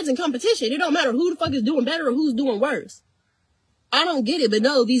baby dads in competition? It don't matter who the fuck is doing better or who's doing worse. I don't get it, but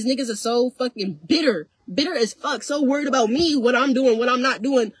no, these niggas are so fucking bitter. Bitter as fuck. So worried about me, what I'm doing, what I'm not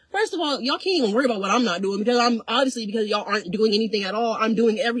doing. First of all, y'all can't even worry about what I'm not doing because because y'all aren't doing anything at all, I'm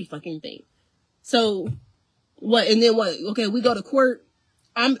doing every fucking thing. So... What, and then what? Okay, we go to court.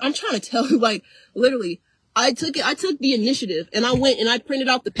 I'm trying to tell you, like, literally, I took the initiative, and I went and I printed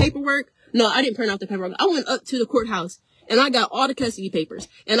out the paperwork. No, I didn't print out the paperwork. I went up to the courthouse, and I got all the custody papers.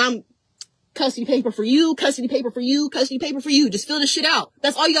 And I'm, custody paper for you, custody paper for you, custody paper for you. Just fill this shit out.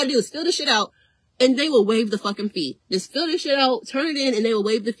 That's all you gotta do is fill this shit out, and they will waive the fucking fee. Just fill this shit out, turn it in, and they will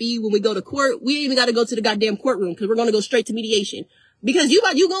waive the fee. When we go to court, we ain't even gotta go to the goddamn courtroom, because we're gonna go straight to mediation. Because you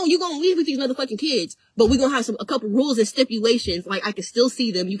gonna leave with these motherfucking kids, but we gonna have a couple rules and stipulations. Like, I can still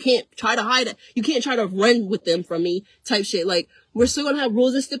see them. You can't try to hide it. You can't try to run with them from me type shit. Like, we're still gonna have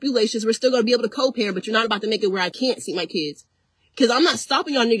rules and stipulations. We're still gonna be able to co-parent, but you're not about to make it where I can't see my kids. Cause I'm not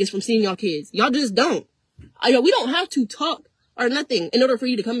stopping y'all niggas from seeing y'all kids. Y'all just don't. We don't have to talk or nothing in order for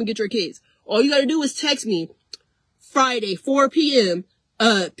you to come and get your kids. All you gotta do is text me Friday, 4 p.m.,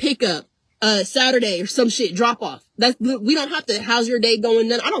 pick up. Saturday or some shit, drop off. We don't have to, how's your day going?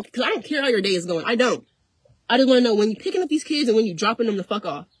 Cause I don't care how your day is going. I don't. I just want to know when you're picking up these kids and when you're dropping them the fuck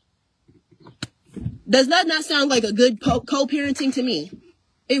off. Does that not sound like a good co-parenting to me?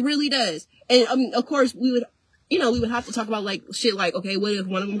 It really does. And, of course, we would have to talk about, like, shit like, okay, what if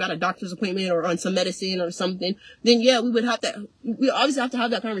one of them got a doctor's appointment or on some medicine or something? Then, yeah, we obviously have to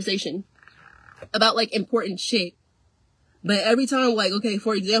have that conversation about, like, important shit. But every time, like, okay,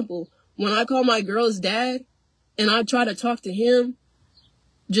 for example, when I call my girl's dad and I try to talk to him,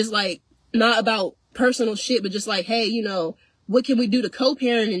 just like, not about personal shit, but just like, hey, what can we do to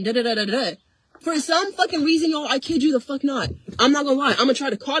co-parent and da-da-da-da-da. For some fucking reason, y'all, I kid you the fuck not. I'm not gonna lie. I'm gonna try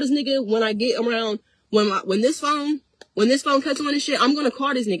to call this nigga when I get around, when this phone cuts on and shit, I'm gonna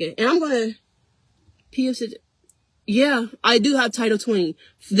call this nigga and I'm gonna, yeah, I do have Title 20.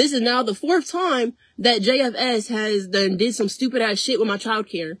 This is now the 4th time that JFS has did some stupid ass shit with my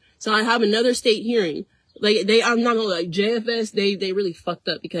childcare. So I have another state hearing. Like, I'm not gonna lie, JFS, they really fucked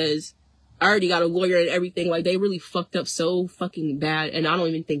up because I already got a lawyer and everything. Like, they really fucked up so fucking bad, and I don't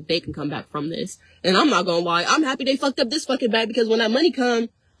even think they can come back from this. And I'm not gonna lie, I'm happy they fucked up this fucking bad because when that money come,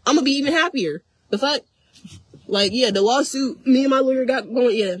 I'm gonna be even happier. The fuck? Like, yeah, the lawsuit me and my lawyer got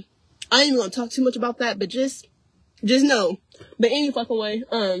going, yeah. I ain't even gonna talk too much about that, but just know. But any fucking way,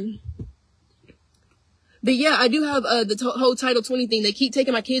 but yeah, I do have, the whole Title 20 thing. They keep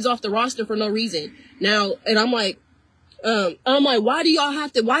taking my kids off the roster for no reason. Now, and I'm like, why do y'all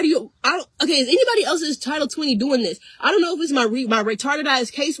have to, okay, is anybody else's Title 20 doing this? I don't know if it's my retarded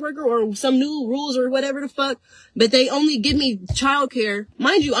ass caseworker or some new rules or whatever the fuck, but they only give me childcare.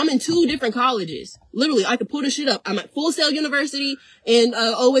 Mind you, I'm in 2 different colleges. Literally, I could pull this shit up. I'm at Full Sail University and,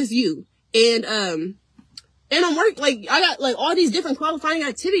 OSU. And I'm like, I got like all these different qualifying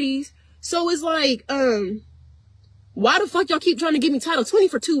activities. So it's like, why the fuck y'all keep trying to give me Title 20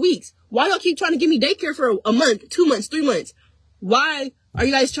 for 2 weeks? Why y'all keep trying to give me daycare for a month, 2 months, 3 months? Why are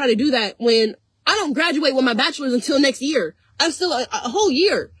you guys trying to do that when I don't graduate with my bachelor's until next year? I'm still a whole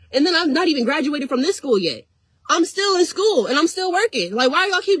year. And then I'm not even graduated from this school yet. I'm still in school and I'm still working. Like, why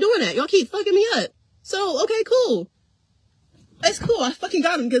y'all keep doing that? Y'all keep fucking me up. So, okay, cool. That's cool. I fucking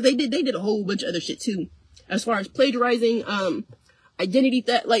got them because they did a whole bunch of other shit too. As far as plagiarizing, identity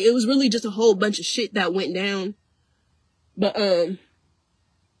theft, like, it was really just a whole bunch of shit that went down. But,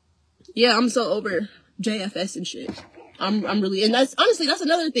 yeah, I'm so over JFS and shit. I'm really, and that's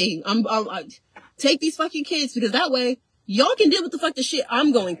another thing. I take these fucking kids because that way y'all can deal with the fuck the shit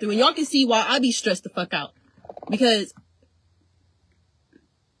I'm going through and y'all can see why I be stressed the fuck out. Because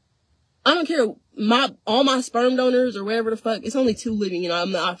I don't care, all my sperm donors or whatever the fuck, it's only 2 living,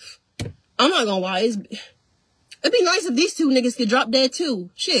 I'm not gonna lie, it'd be nice if these 2 niggas could drop dead too.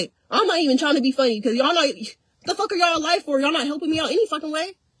 Shit. I'm not even trying to be funny because y'all not, the fuck are y'all alive for? Y'all not helping me out any fucking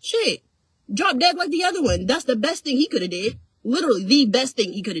way? Shit. Drop dead like the other one. That's the best thing he could have did. Literally the best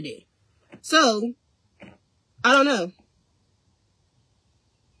thing he could have did. So, I don't know.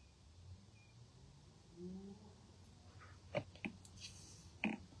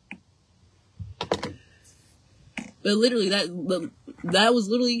 But literally that was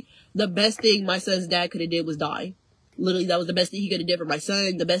literally the best thing my son's dad could have did was die. Literally, that was the best thing he could have did for my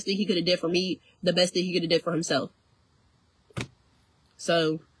son, the best thing he could have did for me, the best thing he could have did for himself.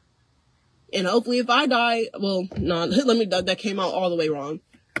 So, And hopefully if I die, well, no, that came out all the way wrong.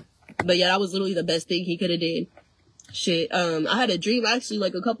 But yeah, that was literally the best thing he could have did. Shit. I had a dream actually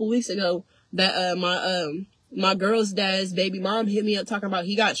like a couple weeks ago that, my girl's dad's baby mom hit me up talking about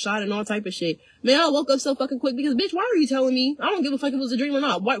he got shot and all type of shit. Man, I woke up so fucking quick because, bitch, why are you telling me? I don't give a fuck if it was a dream or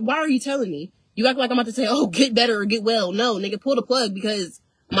not. Why are you telling me? You act like I'm about to say, oh, get better or get well. No, nigga, pull the plug because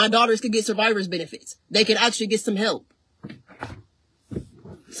my daughters could get survivor's benefits. They could actually get some help.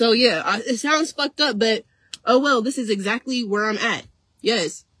 So, yeah, it sounds fucked up, but, oh, well, this is exactly where I'm at.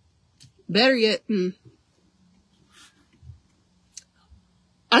 Yes. Better yet, can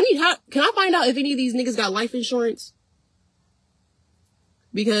I find out if any of these niggas got life insurance?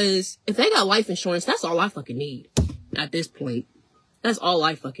 Because if they got life insurance, that's all I fucking need at this point. That's all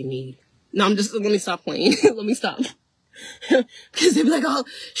I fucking need. No, let me stop playing. Let me stop. Because they'd be like, oh,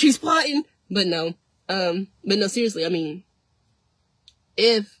 she's plotting. But no, seriously, I mean,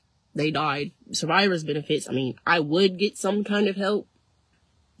 if they died, survivor's benefits, I mean, I would get some kind of help.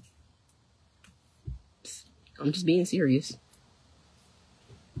 I'm just being serious.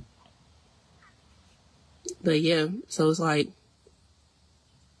 But yeah, so it's like,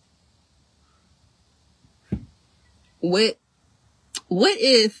 what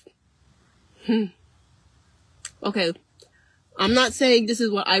if, okay, I'm not saying this is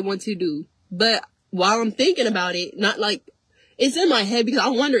what I want to do, but while I'm thinking about it, not like, it's in my head because I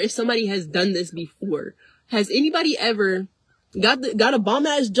wonder if somebody has done this before. Has anybody ever got a bomb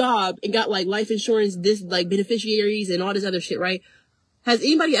ass job and got like life insurance, this like beneficiaries and all this other shit, right? Has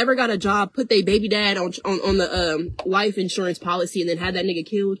anybody ever got a job, put their baby dad on the life insurance policy and then had that nigga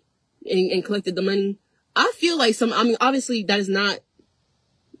killed and collected the money? I feel like I mean, obviously that is not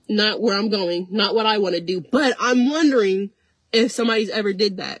where I'm going, not what I want to do, but I'm wondering if somebody's ever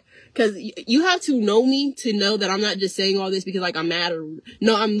did that. Cause you have to know me to know that I'm not just saying all this because like I'm mad or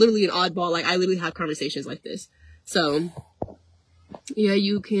no, I'm literally an oddball. Like I literally have conversations like this. So yeah,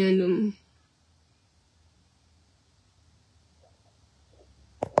 you can,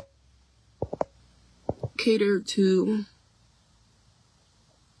 cater to,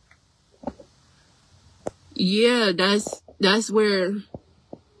 yeah, that's where,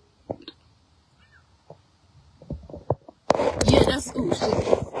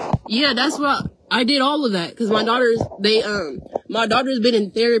 yeah, that's what I did all of that. Cause my daughter's been in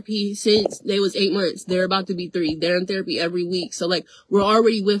therapy since they was 8 months. They're about to be 3. They're in therapy every week. So like, we're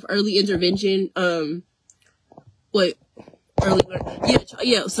already with early intervention.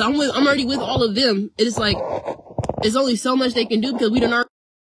 Yeah. So I'm already with all of them. It's like, it's only so much they can do because we don't already,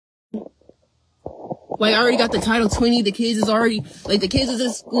 like, I already got the Title 20. The kids is already, like, the kids is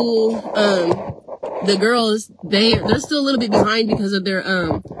in school. The girls, they're still a little bit behind because of their,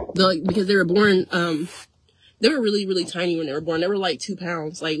 because they were born, they were really, really tiny when they were born. They were like 2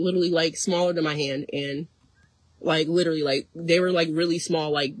 pounds, like literally like smaller than my hand. And like literally like, they were like really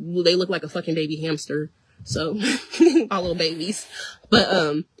small. Like they look like a fucking baby hamster. So all little babies.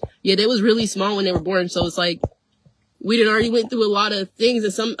 But, yeah, they was really small when they were born. So it's like, we done already went through a lot of things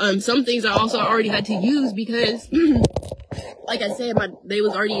and some things I also already had to use because like I said, they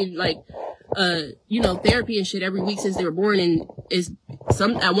was already in like, therapy and shit every week since they were born. And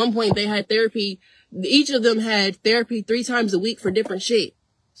at one point they had therapy. Each of them had therapy 3 times a week for different shit.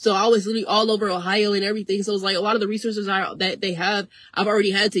 So I was literally all over Ohio and everything. So it's like a lot of the resources that they have, I've already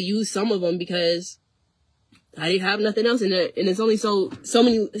had to use some of them because I didn't have nothing else in it. And it's only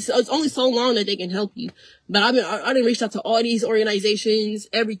it's only so long that they can help you. But I didn't reach out to all these organizations,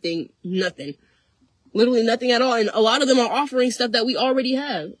 everything, nothing. Literally nothing at all. And a lot of them are offering stuff that we already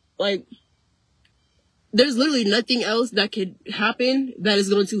have. Like, there's literally nothing else that could happen that is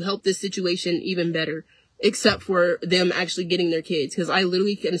going to help this situation even better, except for them actually getting their kids. Because I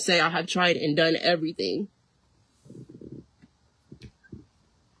literally can say I have tried and done everything.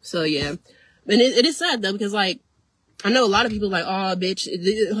 So, yeah. And it is sad, though, because, like, I know a lot of people like, oh, bitch,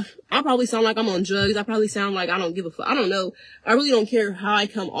 I probably sound like I'm on drugs. I probably sound like I don't give a fuck. I don't know. I really don't care how I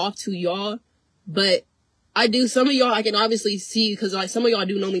come off to y'all. But I do. Some of y'all I can obviously see because like some of y'all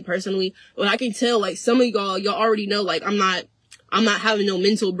do know me personally. But I can tell like some of y'all already know like I'm not having no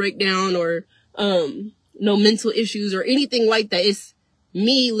mental breakdown or no mental issues or anything like that. It's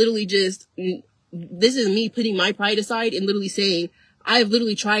me literally this is me putting my pride aside and literally saying I've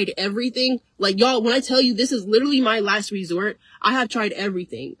literally tried everything. Like y'all, when I tell you this is literally my last resort, I have tried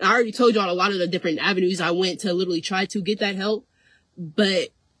everything. I already told y'all a lot of the different avenues I went to literally try to get that help, but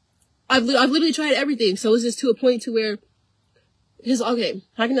I've literally tried everything. So it's just to a point to where it's okay.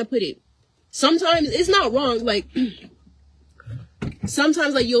 How can I put it? Sometimes it's not wrong. Like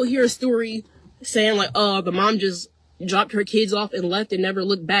sometimes like you'll hear a story saying like, oh, the mom just dropped her kids off and left and never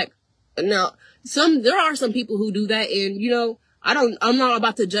looked back. Now, there are some people who do that, and, you know, I'm not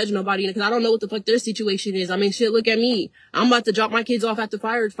about to judge nobody because I don't know what the fuck their situation is. I mean, shit, look at me. I'm about to drop my kids off at the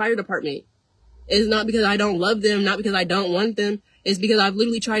fire department. It's not because I don't love them, not because I don't want them. It's because I've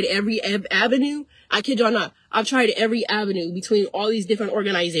literally tried every avenue. I kid y'all not. I've tried every avenue between all these different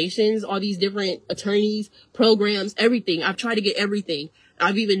organizations, all these different attorneys, programs, everything. I've tried to get everything.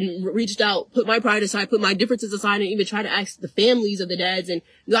 I've even reached out, put my pride aside, put my differences aside, and even try to ask the families of the dads. And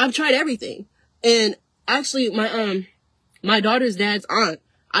I've tried everything. And actually, my daughter's dad's aunt,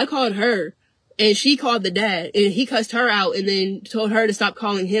 I called her, and she called the dad, and he cussed her out, and then told her to stop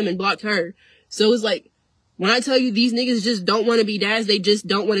calling him and blocked her. So it was like, when I tell you these niggas just don't want to be dads, they just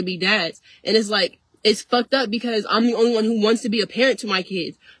don't want to be dads. And it's like, it's fucked up because I'm the only one who wants to be a parent to my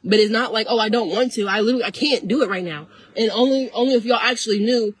kids. But it's not like, oh, I don't want to. I can't do it right now. And only if y'all actually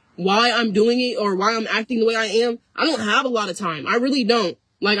knew why I'm doing it or why I'm acting the way I am. I don't have a lot of time. I really don't.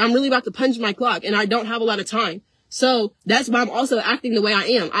 Like, I'm really about to punch my clock, and I don't have a lot of time. So that's why I'm also acting the way I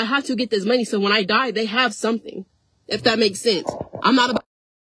am. I have to get this money so when I die, they have something. If that makes sense. I'm not about.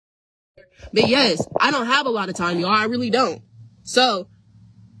 But yes, I don't have a lot of time, y'all. I really don't. So,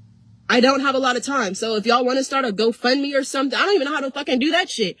 I don't have a lot of time. So if y'all want to start a GoFundMe or something, I don't even know how to fucking do that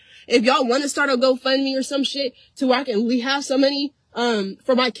shit. If y'all want to start a GoFundMe or some shit to where I can have some money,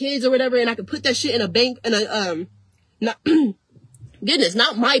 for my kids or whatever, and I can put that shit in a bank, not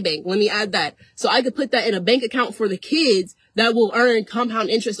my bank. Let me add that. So I could put that in a bank account for the kids that will earn compound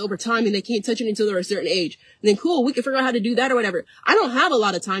interest over time, and they can't touch it until they're a certain age. And then cool, we can figure out how to do that or whatever. I don't have a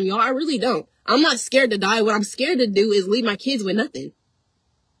lot of time, y'all. I really don't. I'm not scared to die. What I'm scared to do is leave my kids with nothing.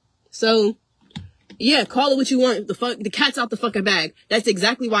 So, yeah, call it what you want. The cat's out the fucking bag. That's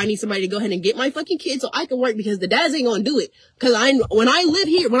exactly why I need somebody to go ahead and get my fucking kids so I can work, because the dads ain't gonna do it. Cause when I live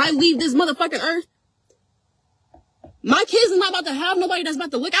here, when I leave this motherfucking earth, my kids is not about to have nobody that's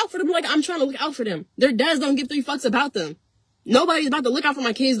about to look out for them like I'm trying to look out for them. Their dads don't give 3 fucks about them. Nobody's about to look out for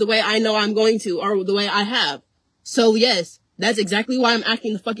my kids the way I know I'm going to, or the way I have. So yes, that's exactly why I'm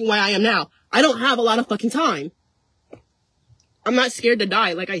acting the fucking way I am now. I don't have a lot of fucking time. I'm not scared to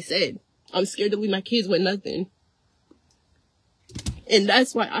die, like I said. I'm scared to leave my kids with nothing. And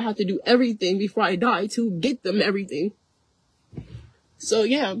that's why I have to do everything before I die to get them everything. So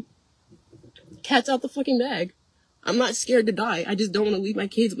yeah, cat's out the fucking bag. I'm not scared to die. I just don't want to leave my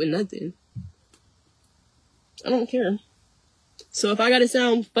kids with nothing. I don't care. So if I gotta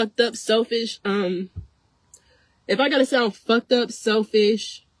sound fucked up, selfish,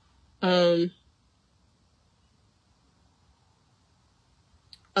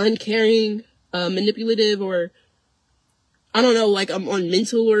 uncaring, manipulative, or I don't know, like I'm on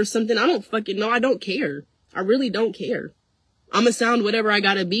mental or something, I don't fucking know. I don't care. I really don't care. I'm gonna sound whatever I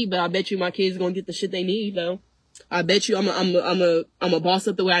gotta be, but I bet you my kids gonna get the shit they need, though. I bet you I'm a boss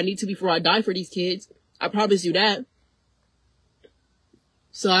up the way I need to before I die for these kids. I promise you that.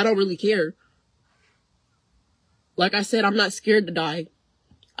 So I don't really care. Like I said, I'm not scared to die.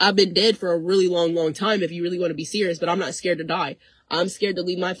 I've been dead for a really long, long time if you really want to be serious, but I'm not scared to die. I'm scared to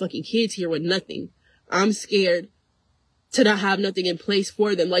leave my fucking kids here with nothing. I'm scared to not have nothing in place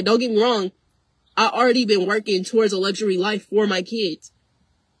for them. Like, don't get me wrong. I already been working towards a luxury life for my kids,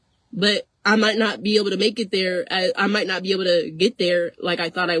 but I might not be able to make it there. I might not be able to get there like I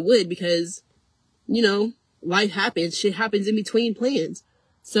thought I would, because, you know, life happens. Shit happens in between plans.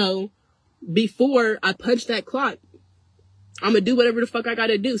 So before I punch that clock, I'm gonna do whatever the fuck I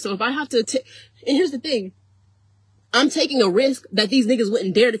gotta do. So if I have to, and here's the thing, I'm taking a risk that these niggas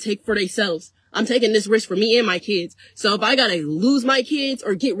wouldn't dare to take for themselves. I'm taking this risk for me and my kids. So if I gotta lose my kids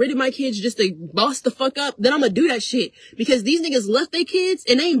or get rid of my kids just to boss the fuck up, then I'm gonna do that shit. Because these niggas left their kids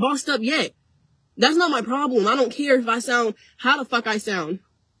and they ain't bossed up yet. That's not my problem. I don't care if I sound how the fuck I sound.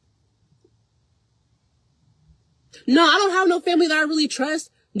 No, I don't have no family that I really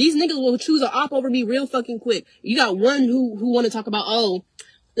trust. These niggas will choose an op over me real fucking quick. You got one who want to talk about,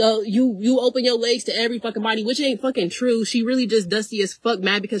 you open your legs to every fucking body, which ain't fucking true. She really just dusty as fuck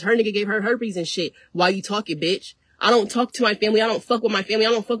mad because her nigga gave her herpes and shit. Why you talking, bitch? I don't talk to my family. I don't fuck with my family. I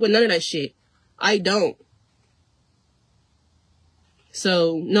don't fuck with none of that shit. I don't.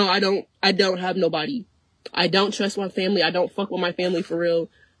 So, no, I don't have nobody. I don't trust my family. I don't fuck with my family for real.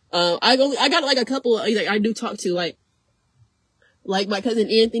 I got like a couple, like, I do talk to, like my cousin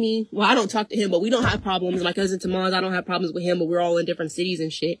Anthony. Well, I don't talk to him, but we don't have problems. My cousin Tamaz, I don't have problems with him, but we're all in different cities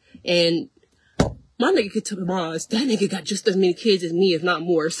and shit. And my nigga Tamaz, that nigga got just as many kids as me, if not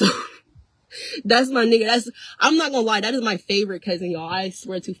more. So that's my nigga. I'm not gonna lie, that is my favorite cousin, y'all. I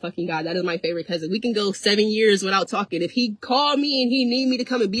swear to fucking God, that is my favorite cousin. We can go 7 years without talking. If he called me and he need me to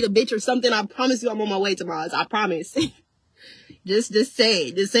come and beat a bitch or something, I promise you I'm on my way, Tamaz. I promise. Just say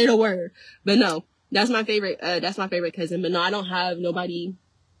it. Just say the word. But no, that's my favorite cousin. But no, I don't have nobody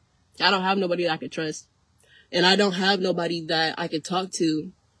that I could trust. And I don't have nobody that I could talk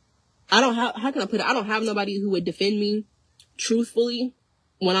to. How can I put it? I don't have nobody who would defend me truthfully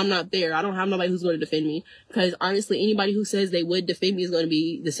when I'm not there. I don't have nobody who's going to defend me. Because honestly, anybody who says they would defend me is going to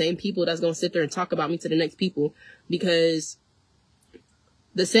be the same people that's going to sit there and talk about me to the next people. Because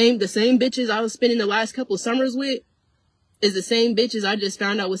the same bitches I was spending the last couple of summers with is the same bitches I just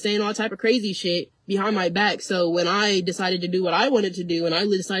found out was saying all type of crazy shit behind my back. So when I decided to do what I wanted to do, and I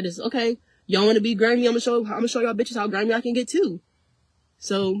decided, okay, y'all want to be grimy, I'm gonna show y'all bitches how grimy I can get too.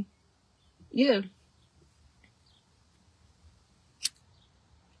 So, yeah.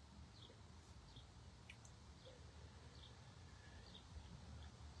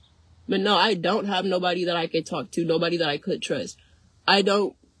 But no, I don't have nobody that I could talk to, nobody that I could trust. I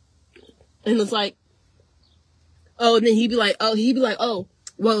don't. And it's like, oh, and then he'd be like, oh,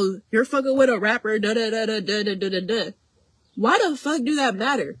 well, you're fucking with a rapper, da-da-da-da-da-da-da-da. Why the fuck do that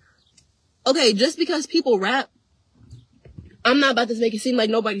matter? Okay, just because people rap, I'm not about to make it seem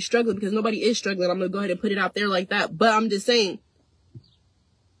like nobody's struggling, because nobody is struggling. I'm gonna go ahead and put it out there like that. But I'm just saying,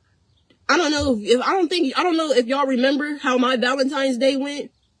 I don't know if y'all remember how my Valentine's Day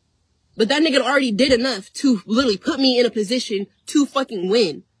went, but that nigga already did enough to literally put me in a position to fucking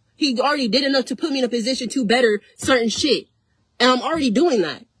win. He already did enough to put me in a position to better certain shit. And I'm already doing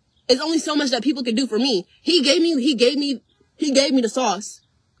that. It's only so much that people can do for me. He gave me the sauce.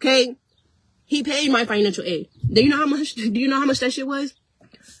 Okay? He paid my financial aid. Do you know how much that shit was?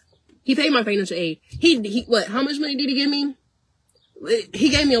 He paid my financial aid. How much money did he give me? He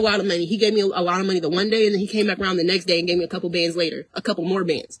gave me a lot of money. He gave me a lot of money the one day, and then he came back around the next day and gave me a couple bands later. A couple more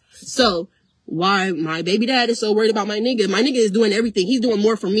bands. So, why my baby dad is so worried about my nigga? My nigga is doing everything. He's doing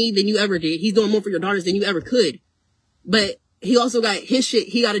more for me than you ever did. He's doing more for your daughters than you ever could. But he also got his shit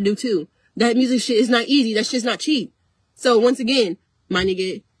he gotta do too. That music shit is not easy. That shit's not cheap. So once again, my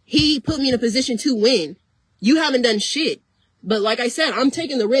nigga, he put me in a position to win. You haven't done shit. But like I said, I'm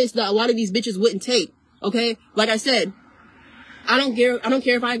taking the risk that a lot of these bitches wouldn't take. Okay? Like I said, I don't care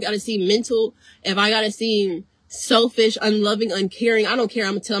if I gotta seem mental, if I gotta seem selfish, unloving, uncaring. I don't care.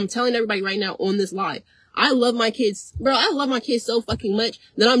 I'm telling everybody right now on this live. I love my kids. Bro, I love my kids so fucking much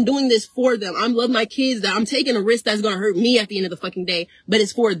that I'm doing this for them. I love my kids that I'm taking a risk that's gonna hurt me at the end of the fucking day, but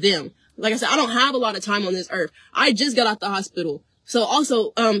it's for them. Like I said, I don't have a lot of time on this earth. I just got out the hospital. So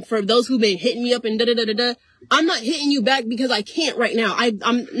also, for those who've been hitting me up and da-da-da-da-da, I'm not hitting you back because I can't right now. I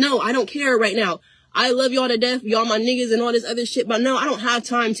don't care right now. I love y'all to death, y'all my niggas and all this other shit, but no, I don't have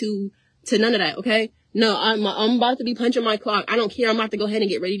time to none of that, okay? No, I'm about to be punching my clock. I don't care. I'm about to go ahead and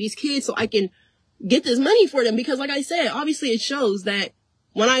get ready these kids so I can get this money for them, because like I said, obviously it shows that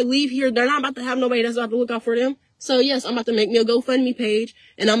when I leave here, they're not about to have nobody that's about to look out for them. So yes, I'm about to make me a GoFundMe page,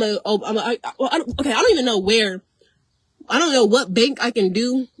 and I don't even know where. I don't know what bank I can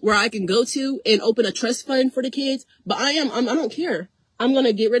do where I can go to and open a trust fund for the kids, but I don't care. I'm going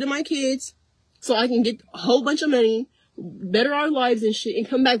to get rid of my kids so I can get a whole bunch of money, better our lives and shit, and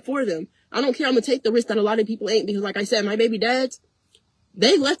come back for them. I don't care. I'm going to take the risk that a lot of people ain't, because like I said, my baby dads,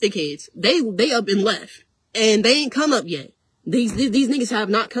 they left the kids. They up and left, and they ain't come up yet. These niggas have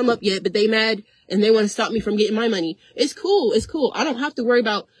not come up yet, but they mad and they want to stop me from getting my money. It's cool. It's cool. I don't have to worry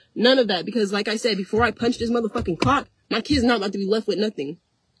about none of that, because like I said, before I punch this motherfucking clock, my kid's not about to be left with nothing.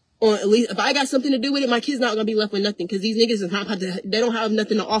 Or at least if I got something to do with it, my kid's not going to be left with nothing, because these niggas is not about to, they don't have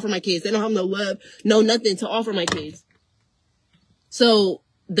nothing to offer my kids. They don't have no love, no nothing to offer my kids. So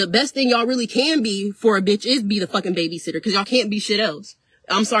the best thing y'all really can be for a bitch is be the fucking babysitter, because y'all can't be shit else.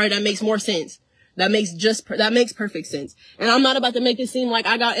 I'm sorry, that makes more sense. That makes perfect sense. And I'm not about to make it seem like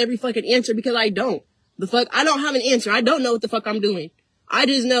I got every fucking answer, because I don't. The fuck, I don't have an answer. I don't know what the fuck I'm doing. I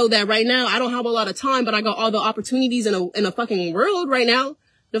just know that right now I don't have a lot of time, but I got all the opportunities in a fucking world right now.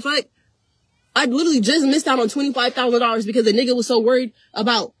 The fuck, I literally just missed out on $25,000 because the nigga was so worried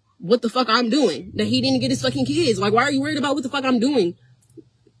about what the fuck I'm doing that he didn't get his fucking kids. Like, why are you worried about what the fuck I'm doing?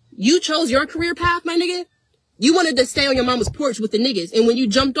 You chose your career path, my nigga. You wanted to stay on your mama's porch with the niggas, and when you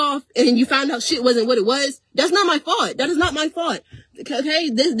jumped off and you found out shit wasn't what it was, that's not my fault. That is not my fault. Okay,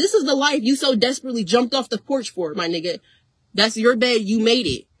 this is the life you so desperately jumped off the porch for, my nigga. That's your bed. You made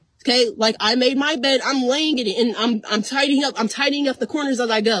it. Okay, like I made my bed. I'm laying in it, and I'm tidying up. I'm tidying up the corners as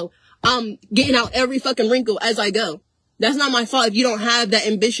I go. I'm getting out every fucking wrinkle as I go. That's not my fault if you don't have that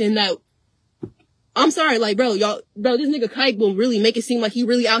ambition. That I'm sorry, like bro, this nigga Kike will really make it seem like he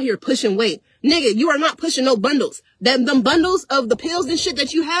really out here pushing weight. Nigga, you are not pushing no bundles. Them bundles of the pills and shit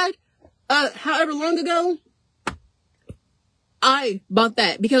that you had, however long ago, I bought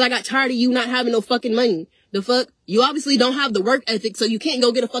that because I got tired of you not having no fucking money. The fuck? You obviously don't have the work ethic, so you can't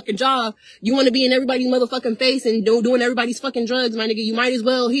go get a fucking job. You want to be in everybody's motherfucking face and doing everybody's fucking drugs, my nigga. You might as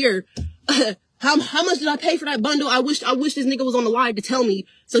well here. How much did I pay for that bundle? I wish this nigga was on the live to tell me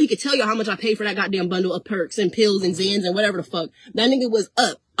so he could tell y'all how much I paid for that goddamn bundle of perks and pills and Zans and whatever the fuck. That nigga was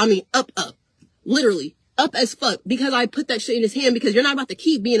up. I mean, up. Literally. Up as fuck because I put that shit in his hand because you're not about to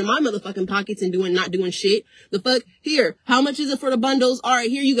keep being in my motherfucking pockets and not doing shit. The fuck? Here. How much is it for the bundles? All right,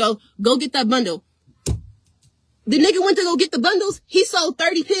 here you go. Go get that bundle. The nigga went to go get the bundles. He sold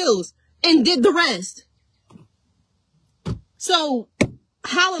 30 pills and did the rest. So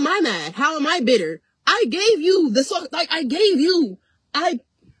how am I mad? How am I bitter? I gave you the song. Like I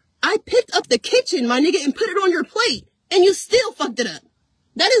picked up the kitchen, my nigga, and put it on your plate and you still fucked it up.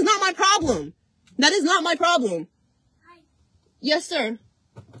 That is not my problem. That is not my problem. Hi. Yes, sir.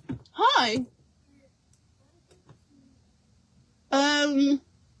 Hi.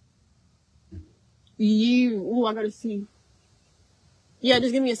 I gotta see. Yeah,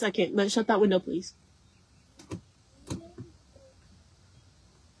 just give me a second, but shut that window, please.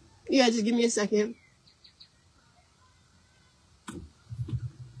 Yeah, just give me a second.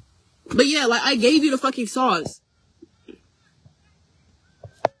 But yeah, like, I gave you the fucking sauce.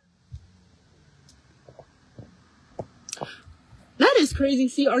 That is crazy.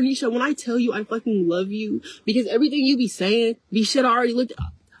 See, Arnisha, when I tell you I fucking love you, because everything you be saying, be shit I already looked at.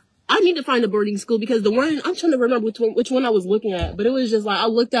 I need to find a boarding school because the one, I'm trying to remember which one I was looking at, but it was just like, I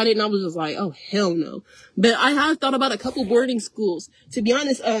looked at it and I was just like, oh, hell no. But I have thought about a couple boarding schools. To be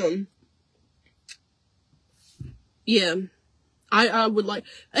honest, yeah, I would like,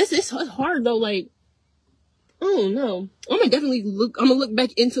 it's hard though, like, oh no. I'm gonna look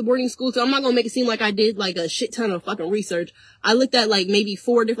back into boarding school, so I'm not gonna make it seem like I did like a shit ton of fucking research. I looked at like maybe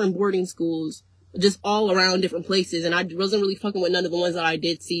 4 different boarding schools, just all around different places, and I wasn't really fucking with none of the ones that I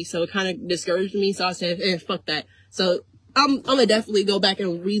did see, so it kind of discouraged me, so I said, fuck that. So I'm gonna definitely go back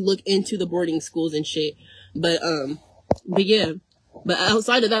and re-look into the boarding schools and shit. But yeah. But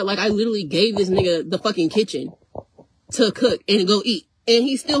outside of that, like, I literally gave this nigga the fucking kitchen to cook and go eat, and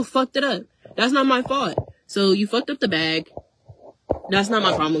he still fucked it up. That's not my fault. So you fucked up the bag. That's not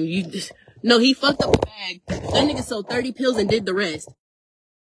my problem. No, he fucked up the bag. That nigga sold 30 pills and did the rest.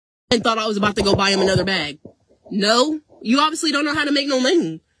 And thought I was about to go buy him another bag. No, you obviously don't know how to make no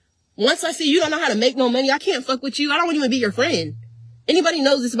money. Once I see you don't know how to make no money, I can't fuck with you. I don't want to even be your friend. Anybody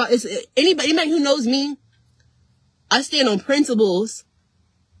knows this about, anybody who knows me, I stand on principles.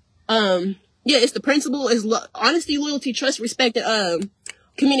 Yeah, it's the principle is honesty, loyalty, trust, respect, and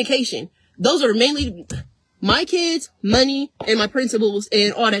communication. Those are mainly my kids, money, and my principles,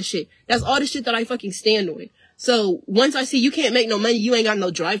 and all that shit. That's all the shit that I fucking stand on. So once I see you can't make no money, you ain't got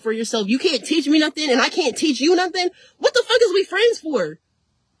no drive for yourself, you can't teach me nothing, and I can't teach you nothing, what the fuck is we friends for?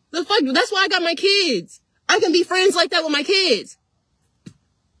 The fuck? That's why I got my kids. I can be friends like that with my kids.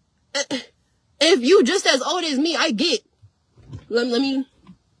 If you just as old as me, I get. Let me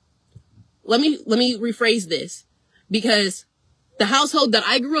rephrase this, because the household that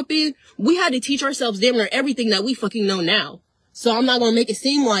I grew up in, we had to teach ourselves damn near everything that we fucking know now. So I'm not gonna make it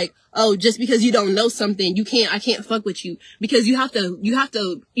seem like, oh, just because you don't know something, I can't fuck with you. Because you have to,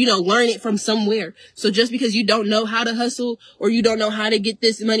 learn it from somewhere. So just because you don't know how to hustle, or you don't know how to get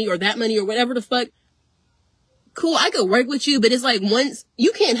this money or that money or whatever the fuck, cool, I could work with you, but it's like once,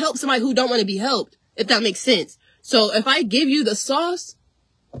 you can't help somebody who don't want to be helped, if that makes sense. So if I give you the sauce,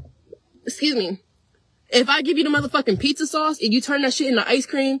 if I give you the motherfucking pizza sauce and you turn that shit into ice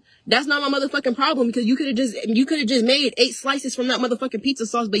cream, that's not my motherfucking problem, because you could have just made 8 slices from that motherfucking pizza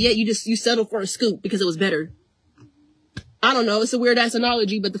sauce, but yet you settled for a scoop because it was better. I don't know. It's a weird ass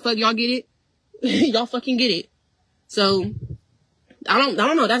analogy, but the fuck, y'all get it? Y'all fucking get it. So I don't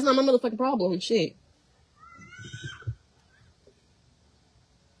know. That's not my motherfucking problem. Shit.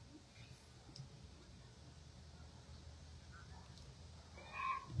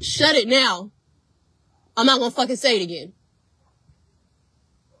 Shut it now. I'm not gonna fucking say it again.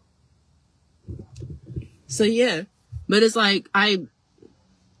 So yeah, but it's like, I'm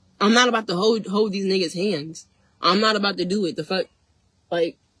not about to hold these niggas' hands. I'm not about to do it. The fuck,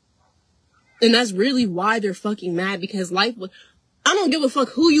 like, and that's really why they're fucking mad, because I don't give a fuck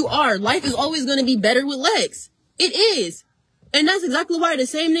who you are. Life is always gonna be better with Lex. It is. And that's exactly why the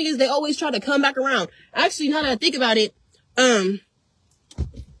same niggas, they always try to come back around. Actually, now that I think about it,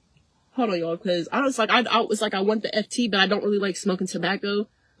 hold on, y'all, because I was like, I want the FT, but I don't really like smoking tobacco,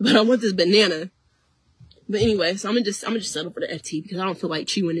 but I want this banana. But anyway, so I'm gonna just settle for the FT because I don't feel like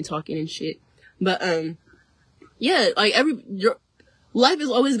chewing and talking and shit. But yeah, like life is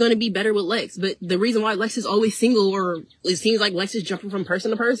always going to be better with Lex, but the reason why Lex is always single, or it seems like Lex is jumping from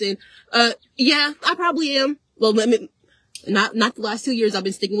person to person, yeah, I probably am. Well, not the last 2 years, I've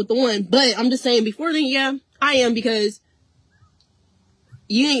been sticking with the one, but I'm just saying before then, yeah, I am, because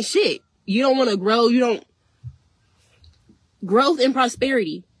you ain't shit. You don't want to grow. Growth and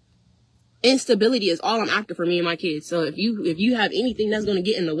prosperity. Instability is all I'm after for me and my kids. So if you have anything that's going to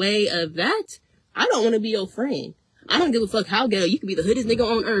get in the way of that, I don't want to be your friend. I don't give a fuck how ghetto. You could be the hoodest nigga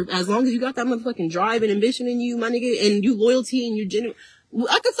on earth. As long as you got that motherfucking drive and ambition in you, my nigga, and you loyalty and you genuine,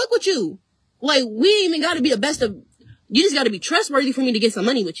 I could fuck with you. Like, we ain't even got to be the best of, you just got to be trustworthy for me to get some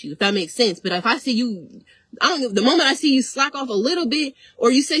money with you, if that makes sense. But if I see you, the moment I see you slack off a little bit,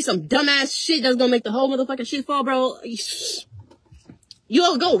 or you say some dumbass shit that's gonna make the whole motherfucking shit fall, bro,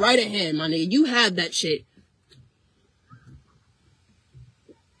 you'll go right ahead, my nigga. You have that shit.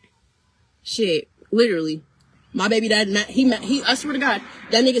 Shit, literally. My baby dad, I swear to God,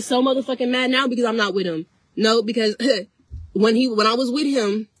 that nigga's so motherfucking mad now because I'm not with him. No, because when I was with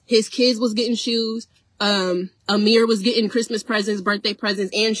him, his kids was getting shoes. Amir was getting Christmas presents, birthday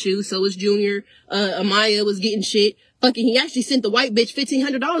presents, and shoes. So was Junior. Amaya was getting shit. Fucking, he actually sent the white bitch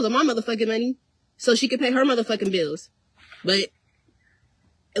 $1,500 of my motherfucking money so she could pay her motherfucking bills. But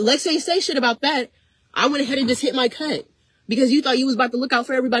Lex ain't say shit about that. I went ahead and just hit my cut. Because you thought you was about to look out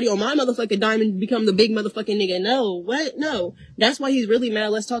for everybody on my motherfucking dime and become the big motherfucking nigga. No, what? No. That's why he's really mad.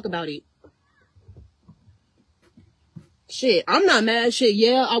 Let's talk about it. Shit, I'm not mad. Shit,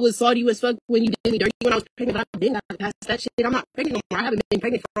 yeah, I was salty as fuck when you did me dirty when I was pregnant, but I didn't got past that shit. I'm not pregnant no more. I haven't been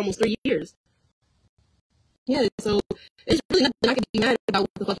pregnant for almost 3 years. Yeah, so it's really nothing I can be mad about what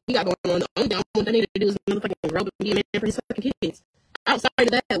the fuck he got going on. The only thing I want that nigga to do is motherfucking grow up and be a man for his fucking kids. Outside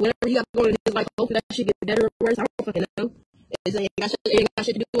of that, whatever he got going in his life, hopefully that shit get better or worse. I don't fucking know. It ain't got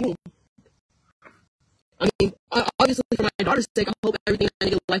shit to do with me. I mean, obviously for my daughter's sake, I hope everything that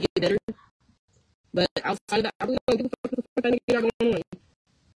nigga like get better. But outside of that, I really don't give a fuck what the fuck that nigga got going on.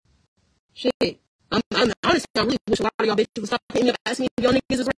 Shit. I'm honestly, I really wish a lot of y'all bitches would stop hitting me up asking me if y'all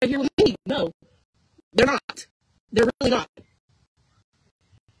niggas is right here with me. No. They're not. They're really not.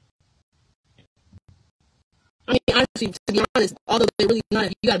 I mean, honestly, to be honest, although they're really not,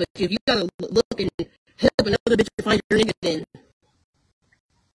 if you gotta look and hit up another bitch to find your nigga, then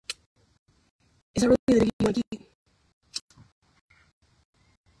is that really the nigga you want to keep?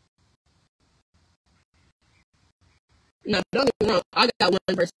 No, don't get me wrong. I got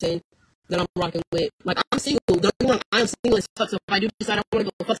one person that I'm rocking with. Like, I'm single. Don't get me wrong. I'm single as fuck. So if I do decide I want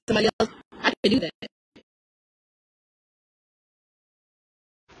to go fuck somebody else, I can do that.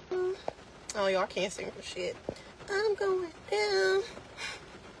 Oh, y'all can't sing for shit. I'm going down.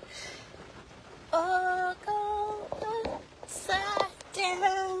 Oh, go upside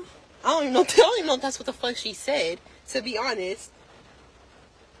down. I don't even know if that's what the fuck she said, to be honest.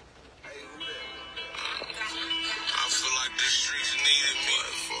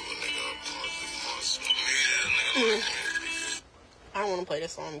 I don't want to play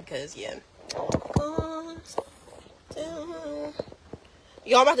this song because, yeah.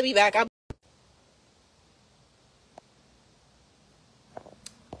 Y'all about to be back.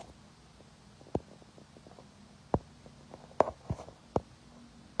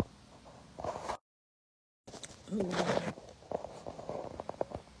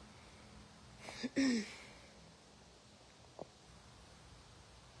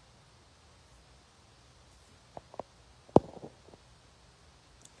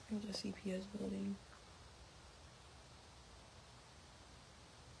 The CPS building.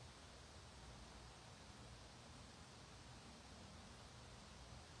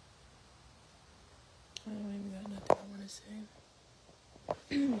 I don't even got nothing I want to say.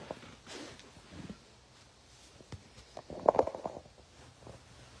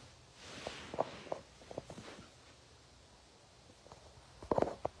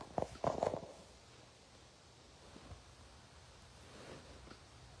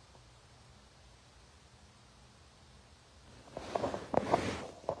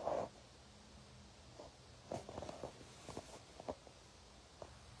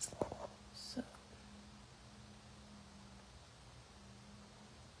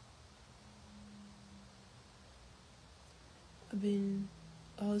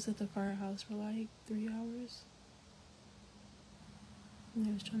 I was at the firehouse for like 3 hours. And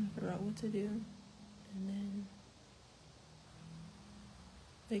I was trying to figure out what to do. And then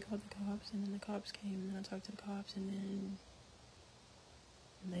they called the cops, and then the cops came, and I talked to the cops, and then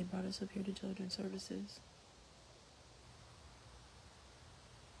they brought us up here to Children's Services.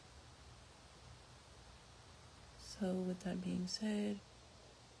 So with that being said,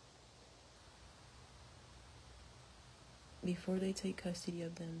 before they take custody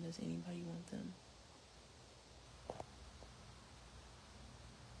of them, does anybody want them?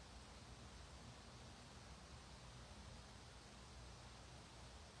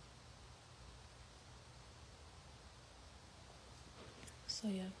 So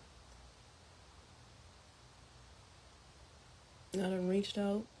yeah, I done reached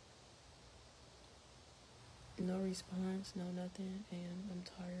out, no response, no nothing, and I'm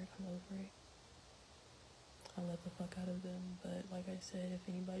tired, I'm over it. I let the fuck out of them, but like I said, if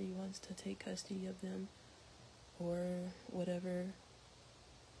anybody wants to take custody of them or whatever,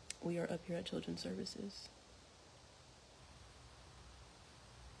 we are up here at Children's Services.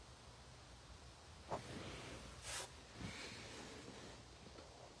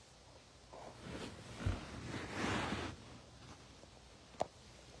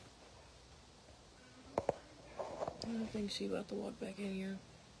 I think she about to walk back in here.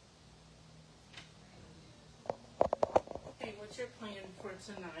 Hey, what's your plan for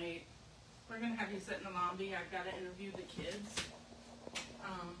tonight? We're gonna have you sit in the lobby. I've got to interview the kids.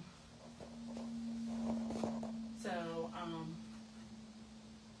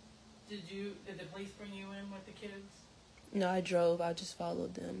 Did the police bring you in with the kids? No, I drove. I just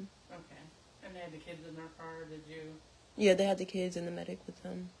followed them. Okay. And they had the kids in their car, did you? Yeah, they had the kids and the medic with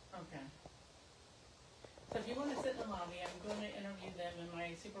them. Okay. So if you want to sit in the lobby, I'm going to interview them, and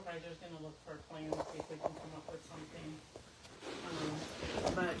my supervisor's going to look for a plan to see if we can come up with something.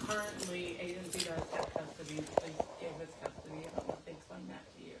 But currently, agency does have custody. The police gave us custody. I don't know if they explained that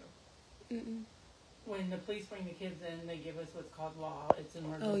to you. Mm-mm. When the police bring the kids in, they give us what's called law. It's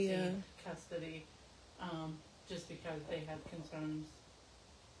emergency custody, just because they have concerns.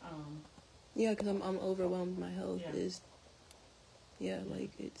 Yeah, because I'm overwhelmed. My health is,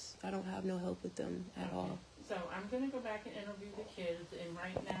 like I don't have no help with them at all. So I'm going to go back and interview the kids, and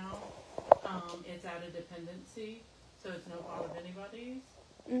right now, it's out of dependency, so it's no fault of anybody's.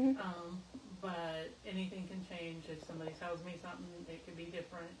 Mm-hmm. But anything can change. If somebody tells me something, it could be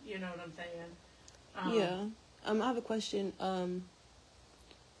different. You know what I'm saying? I have a question.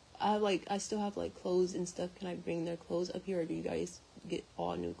 I still have clothes and stuff. Can I bring their clothes up here, or do you guys get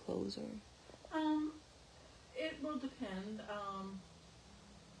all new clothes, or? It will depend.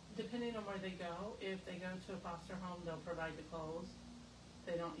 Depending on where they go. If they go to a foster home, they'll provide the clothes.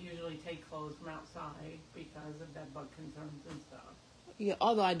 They don't usually take clothes from outside because of bed bug concerns and stuff. Yeah,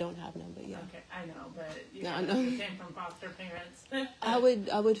 although I don't have none, but yeah. Okay, I know, but I know. You came from foster parents. I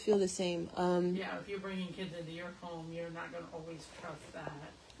would feel the same. Yeah, if you're bringing kids into your home, you're not going to always trust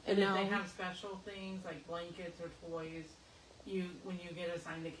that. And if they have special things like blankets or toys, when you get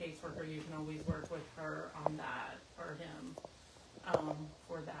assigned a caseworker, you can always work with her on that, or him,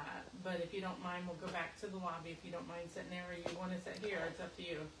 for that. But if you don't mind, we'll go back to the lobby. If you don't mind sitting there, or you want to sit here, it's up to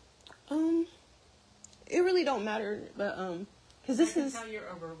you. It really don't matter, but because this is how you're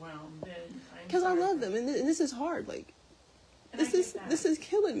overwhelmed. Because I love them, and this is hard. This is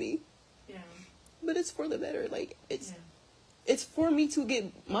killing me. Yeah. But it's for the better. It's for me to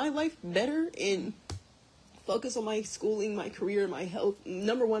get my life better and focus on my schooling, my career, my health.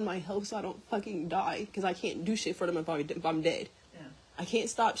 Number one, my health, so I don't fucking die, because I can't do shit for them if I'm dead. Yeah. I can't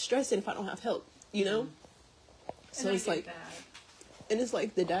stop stressing if I don't have help, you know? So it's like, and it's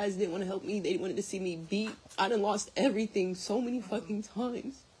like the dads didn't want to help me. They wanted to see me beat. I done lost everything so many fucking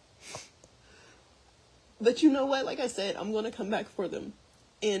times. But you know what? Like I said, I'm going to come back for them.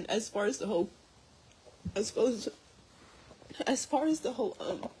 And as far as the whole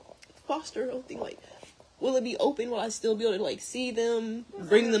foster whole thing, will it be open? Will I still be able to see them,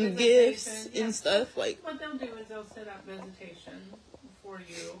 bring them gifts and stuff? What they'll do is they'll set up visitation for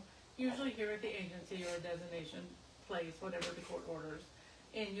you, usually here at the agency or a designation place, whatever the court orders,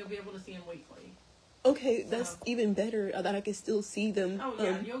 and you'll be able to see them weekly. Okay, that's even better, that I can still see them. Oh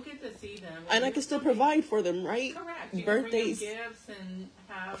yeah, you'll get to see them, and I can still provide for them, right? Correct. You Birthdays, can bring them gifts, and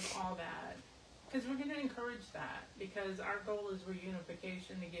have all that. Because we're going to encourage that, because our goal is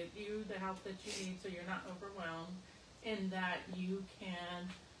reunification, to get you the help that you need so you're not overwhelmed, and that you can,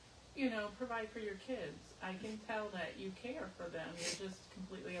 provide for your kids. I can tell that you care for them. You're just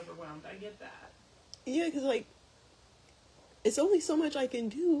completely overwhelmed. I get that. Yeah, because, it's only so much I can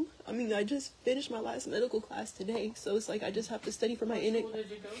do. I mean, I just finished my last medical class today, so it's I just have to study for my What school did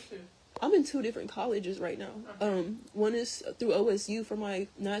you go to? I'm in 2 different colleges right now. Okay. One is through OSU for my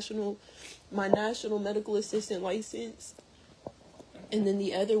national medical assistant license. And then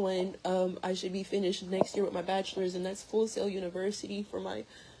the other one, I should be finished next year with my bachelor's, and that's Full Sail University for my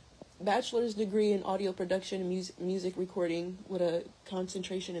bachelor's degree in audio production and music recording with a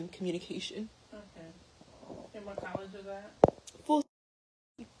concentration in communication. Okay. And what college is that? Full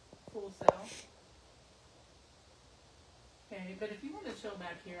Sail. okay. But if you want to chill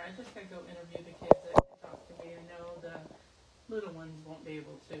back here, I just gotta go interview the kids that can talk to me. I know the little ones won't be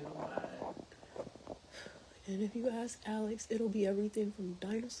able to, but... And if you ask Alex, it'll be everything from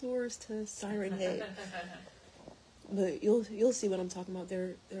dinosaurs to Siren Head. But you'll see what I'm talking about.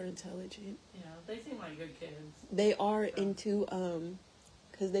 They're intelligent. Yeah, they seem like good kids. They are into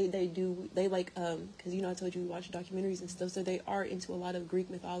because they like because you know I told you we watch documentaries and stuff, so they are into a lot of Greek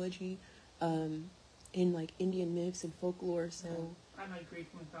mythology, in like Indian myths and folklore. So yeah, I like Greek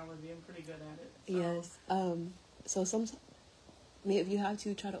mythology. I'm pretty good at it. So. Yes. So some. Maybe if you have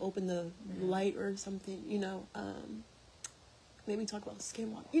to try to open the light or something, you know, maybe talk about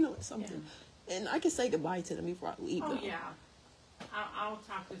skinwalk, you know, something. Yeah. And I can say goodbye to them before I leave. Oh, though. yeah. I'll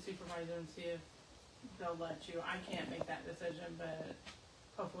talk to the supervisor and see if they'll let you. I can't make that decision, but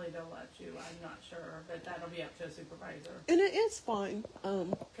hopefully they'll let you. I'm not sure, but that'll be up to a supervisor. And it's fine.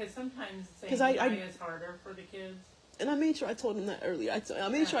 Because sometimes saying goodbye is harder for the kids. And I made sure I told them that earlier. I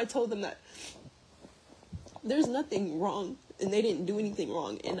made sure I told them that there's nothing wrong. And they didn't do anything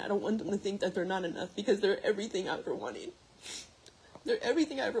wrong. And I don't want them to think that they're not enough because they're everything I ever wanted. They're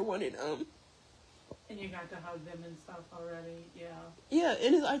everything I ever wanted. And you got to hug them and stuff already, yeah. Yeah,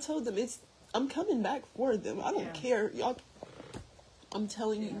 and I told them I'm coming back for them. I don't care, y'all. I'm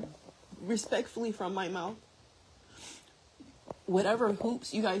telling you, respectfully from my mouth. Whatever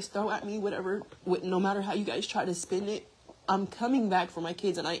hoops you guys throw at me, no matter how you guys try to spin it, I'm coming back for my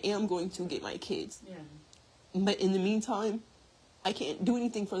kids, and I am going to get my kids. Yeah. But in the meantime, I can't do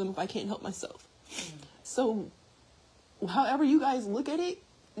anything for them if I can't help myself. So, however you guys look at it,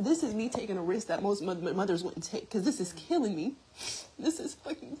 this is me taking a risk that most mothers wouldn't take. Because this is killing me. This is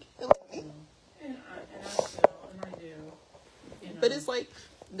fucking killing me. And I do. You know. But it's like,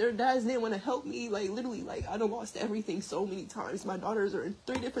 their dads didn't want to help me. Like, literally, like, I done lost everything so many times. My daughters are in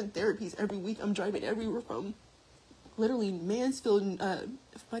 3 different therapies every week. I'm driving everywhere from... literally Mansfield,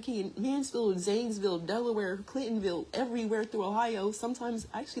 Zanesville, Delaware, Clintonville, everywhere through Ohio. Sometimes,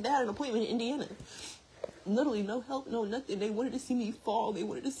 actually, they had an appointment in Indiana. Literally, no help, no nothing. They wanted to see me fall. They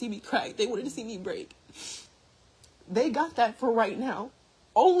wanted to see me crack. They wanted to see me break. They got that for right now.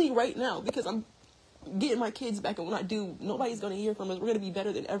 Only right now, because I'm getting my kids back. And when I do, nobody's going to hear from us. We're going to be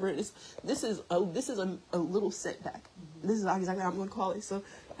better than ever. This is a little setback. This is exactly how I'm going to call it. So,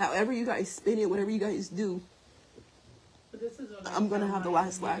 however you guys spin it, whatever you guys do, But this is what I'm going to have the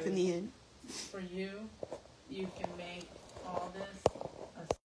last laugh in the end. For you, you can make all this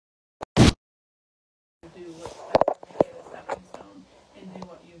do what's best to make it a stepping stone and do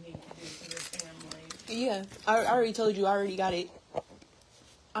what you need to do for your family. Yeah, I already told you. I already got it.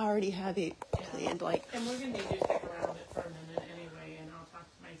 I already have it planned. Like, and we're going to need you to stick around it for a minute anyway, and I'll talk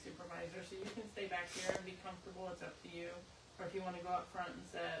to my supervisor. So you can stay back here and be comfortable. It's up to you. Or if you want to go up front and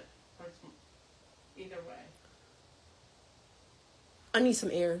sit, or it's either way. I need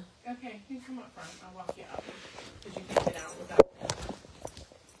some air. Okay, you can come up front. I'll walk you out because you can get out without me.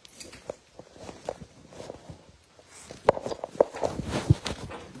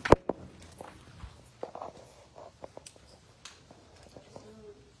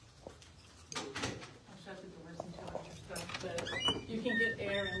 I'll shut the doors until I get stuff, but you can get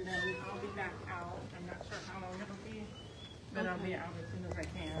air and then I'll be back out. I'm not sure how long it'll be, but I'll be out as soon as I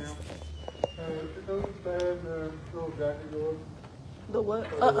can. It doesn't stand the little jacket yours The what?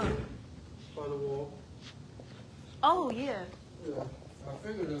 by the wall. Oh, yeah. Yeah, I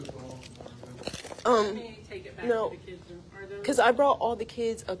figured it was wrong. Let me take it back no. to the kids' room. Because I brought all the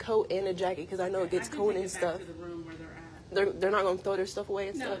kids a coat and a jacket because I know it gets cold and stuff. To the room where they're at. They're not going to throw their stuff away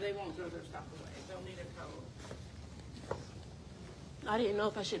and No, stuff? they won't throw their stuff away. They'll need a coat. I didn't know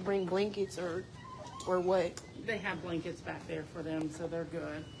if I should bring blankets or what. They have blankets back there for them, so they're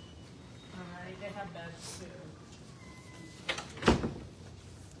good. All right, they have beds too.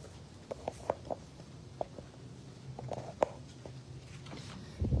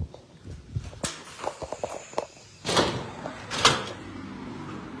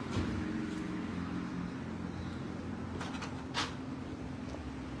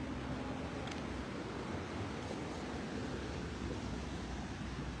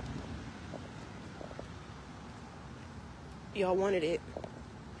 Y'all wanted it.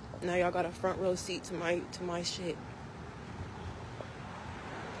 Now y'all got a front row seat to my shit.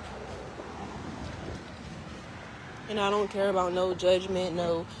 And I don't care about no judgment,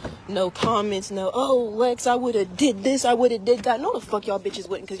 no comments, no, oh, Lex, I would have did this, I would have did that. No, the fuck y'all bitches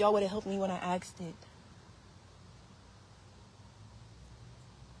wouldn't, because y'all would have helped me when I asked it.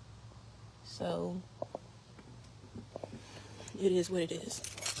 So, it is what it is.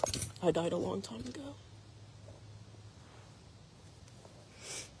 I died a long time ago.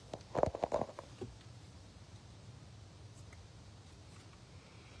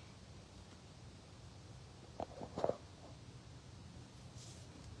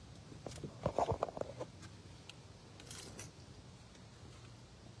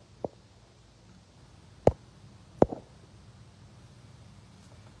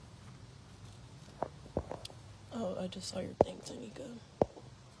 just saw your thing, Tanika.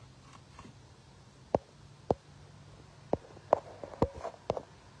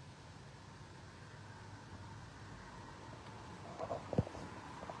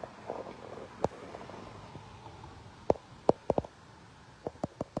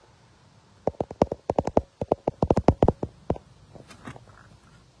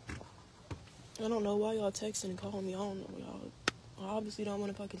 I don't know why y'all texting and calling me. I don't know. Y'all obviously don't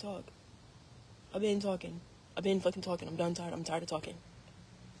want to fucking talk. I've been talking. I've been fucking talking. I'm done tired. I'm tired of talking.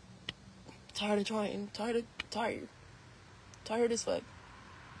 Tired of trying. Tired. Tired as fuck.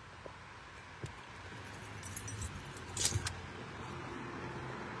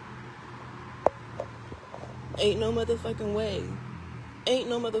 Ain't no motherfucking way. Ain't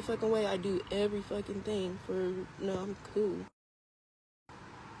no motherfucking way I do every fucking thing for... No, I'm cool.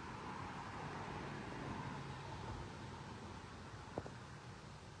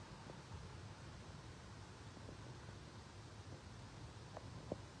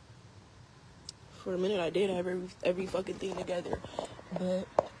 For a minute, I did have every fucking thing together, but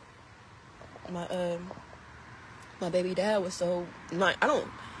my baby dad was so not.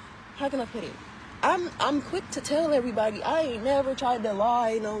 How can I put it? I'm quick to tell everybody. I ain't never tried to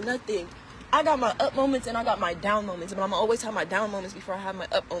lie, no nothing. I got my up moments and I got my down moments, but I'm always have my down moments before I have my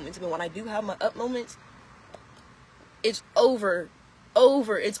up moments. But when I do have my up moments, it's over.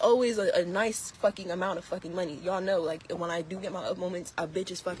 It's always a nice fucking amount of fucking money. Y'all know, like when I do get my up moments, a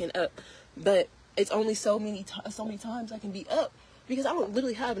bitch is fucking up, but it's only so many times I can be up because I don't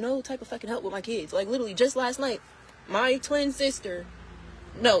literally have no type of fucking help with my kids. Like literally just last night, my twin sister,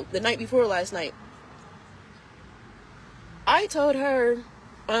 no, the night before last night, I told her,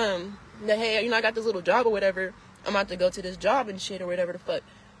 that hey, I got this little job or whatever. I'm about to go to this job and shit or whatever the fuck.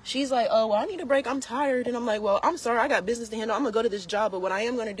 She's like, oh, well, I need a break. I'm tired. And I'm like, well, I'm sorry. I got business to handle. I'm going to go to this job. But what I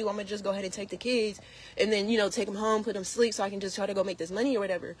am going to do, I'm going to just go ahead and take the kids and then, take them home, put them to sleep so I can just try to go make this money or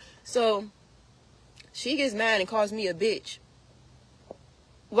whatever. So she gets mad and calls me a bitch.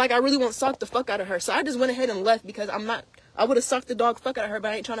 Like, I really want to suck the fuck out of her. So I just went ahead and left because I would have sucked the dog fuck out of her,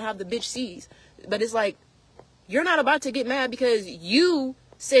 but I ain't trying to have the bitch seize. But it's like, you're not about to get mad because you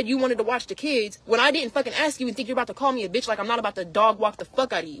said you wanted to watch the kids when I didn't fucking ask you and think you're about to call me a bitch like I'm not about to dog walk the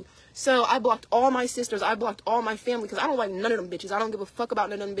fuck out of you. So I blocked all my sisters. I blocked all my family because I don't like none of them bitches. I don't give a fuck about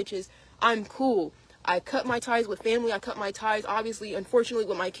none of them bitches. I'm cool. I cut my ties with family. I cut my ties, obviously, unfortunately,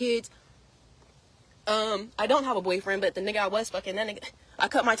 with my kids. I don't have a boyfriend, but the nigga I was fucking, that nigga, I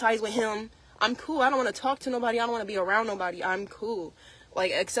cut my ties with him. I'm cool. I don't want to talk to nobody. I don't want to be around nobody. I'm cool.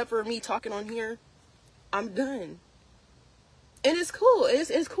 Like, except for me talking on here, I'm done. And it's cool.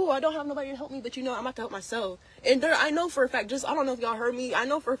 It's cool. I don't have nobody to help me, but I'm about to help myself. And I know for a fact, I don't know if y'all heard me, I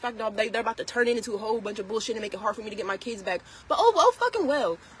know for a fact that they're about to turn it into a whole bunch of bullshit and make it hard for me to get my kids back. But oh fucking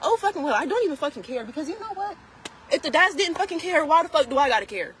well. I don't even fucking care because you know what? If the dads didn't fucking care, why the fuck do I gotta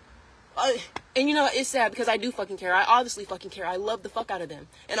care? And it's sad because I do fucking care. I obviously fucking care. I love the fuck out of them.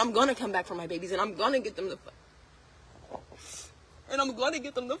 And I'm gonna come back for my babies and I'm gonna get them the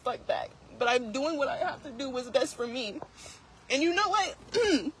fuck back. But I'm doing what I have to do what's best for me. And you know what?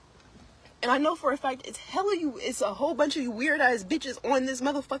 And I know for a fact it's a whole bunch of you weird ass bitches on this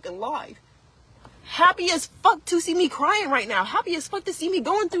motherfucking live. Happy as fuck to see me crying right now. Happy as fuck to see me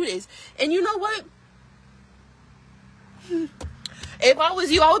going through this. And you know what? If I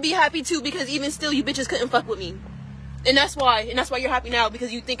was you, I would be happy too because even still you bitches couldn't fuck with me. And that's why you're happy now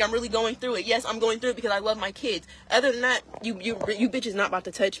because you think I'm really going through it. Yes, I'm going through it because I love my kids. Other than that, you bitches not about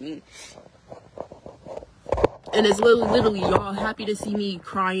to touch me. And it's literally y'all happy to see me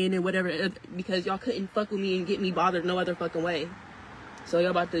crying and whatever because y'all couldn't fuck with me and get me bothered no other fucking way. So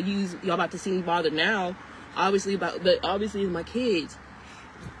y'all about to see me bothered now. Obviously it's my kids.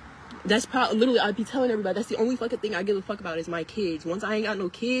 That's probably literally I'd be telling everybody that's the only fucking thing I give a fuck about is my kids. Once I ain't got no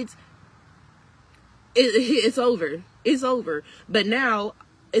kids, it's over. It's over. But now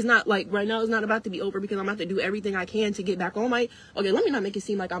it's not like right now it's not about to be over because I'm about to do everything I can to get back on my okay, let me not make it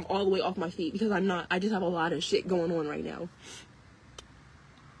seem like I'm all the way off my feet because I'm not. I just have a lot of shit going on right now.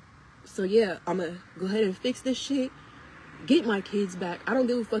 So yeah, I'm gonna go ahead and fix this shit. Get my kids back. I don't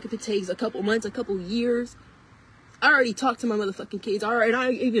give a fuck if it takes a couple months, a couple years. I already talked to my motherfucking kids. And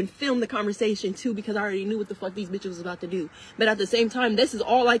I even filmed the conversation too because I already knew what the fuck these bitches was about to do. But at the same time, this is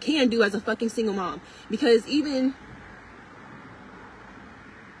all I can do as a fucking single mom. Because even...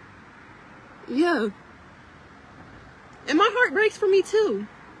 Yeah. And my heart breaks for me too.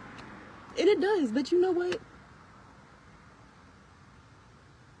 And it does. But you know what?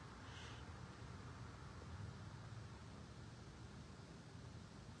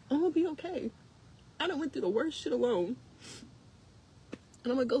 I'm gonna be okay. I done went through the worst shit alone.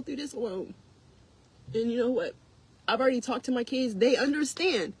 And I'm gonna go through this alone. And you know what? I've already talked to my kids. They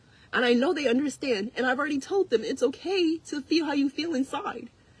understand. And I know they understand. And I've already told them it's okay to feel how you feel inside.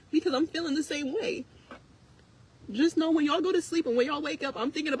 Because I'm feeling the same way. Just know when y'all go to sleep and when y'all wake up,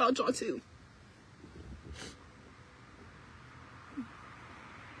 I'm thinking about y'all too.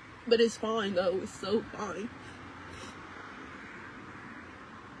 But it's fine though. It's so fine.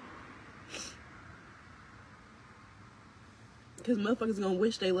 Because motherfuckers gonna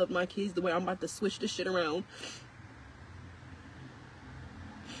wish they loved my kids the way I'm about to switch this shit around.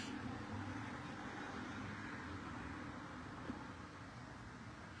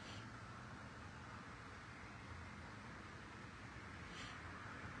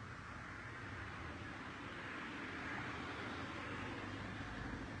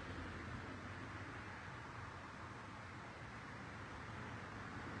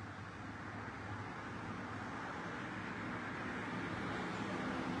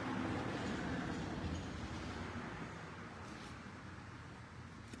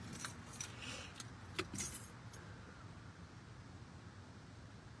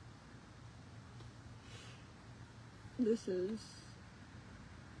 This is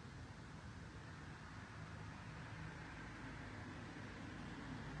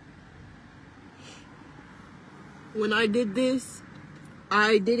when I did this,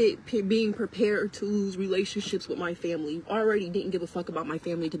 I did it being prepared to lose relationships with my family. I already didn't give a fuck about my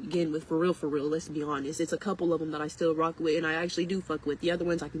family to begin with, for real, let's be honest. It's a couple of them that I still rock with and I actually do fuck with. The other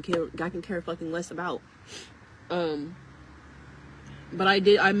ones I can care fucking less about. But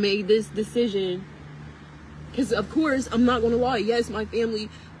I made this decision. Because, of course, I'm not going to lie. Yes, my family,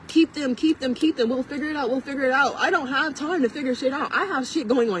 keep them. We'll figure it out. I don't have time to figure shit out. I have shit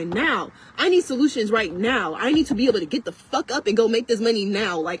going on now. I need solutions right now. I need to be able to get the fuck up and go make this money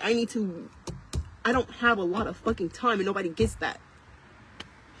now. Like, I don't have a lot of fucking time and nobody gets that.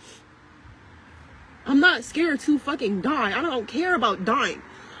 I'm not scared to fucking die. I don't care about dying.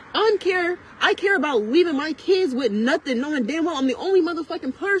 I care about leaving my kids with nothing, knowing damn well I'm the only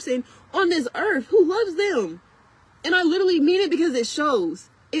motherfucking person on this earth who loves them. And I literally mean it because it shows.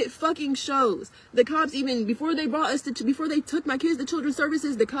 It fucking shows. The cops, even before they before they took my kids to children's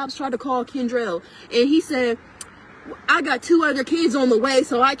services, the cops tried to call Kendrell. And he said, I got 2 other kids on the way,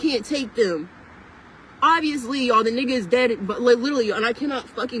 so I can't take them. Obviously, y'all, the nigga is dead, but literally, and I cannot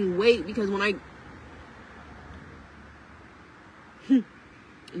fucking wait because when I...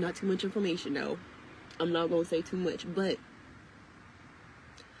 Not too much information, though. I'm not going to say too much, but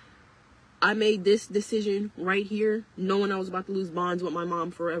I made this decision right here, knowing I was about to lose bonds with my mom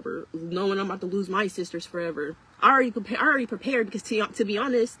forever, knowing I'm about to lose my sisters forever. I already prepared because, to be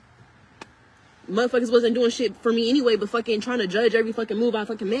honest, motherfuckers wasn't doing shit for me anyway, but fucking trying to judge every fucking move I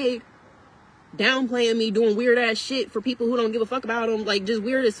fucking made. Downplaying me, doing weird ass shit for people who don't give a fuck about them, like just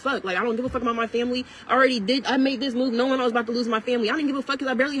weird as fuck. Like I don't give a fuck about my family. I made this move knowing I was about to lose my family. I didn't give a fuck because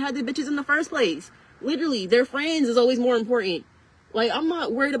I barely had the bitches in the first place. Literally, their friends is always more important. Like I'm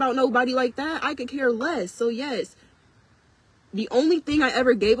not worried about nobody like that. I could care less. So yes, the only thing I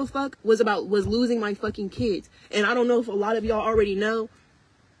ever gave a fuck was losing my fucking kids. And I don't know if a lot of y'all already know,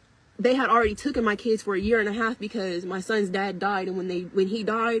 they had already taken my kids for 1.5 years because my son's dad died, and when he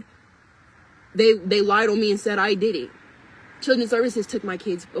died, They lied on me and said I did it. Children's Services took my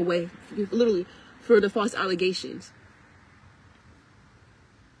kids away, literally, for the false allegations.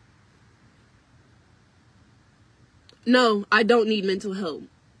 No, I don't need mental help.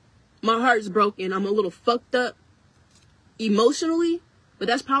 My heart's broken. I'm a little fucked up emotionally, but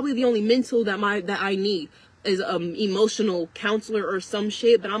that's probably the only mental that I need is emotional counselor or some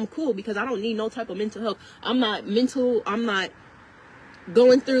shit. But I'm cool because I don't need no type of mental help. I'm not mental. I'm not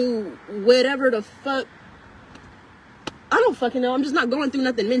going through whatever the fuck. I don't fucking know. I'm just not going through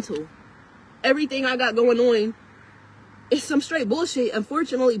nothing mental. Everything I got going on is some straight bullshit,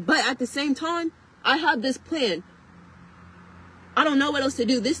 unfortunately. But at the same time, I have this plan. I don't know what else to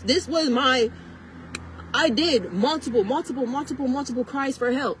do. This was I did multiple cries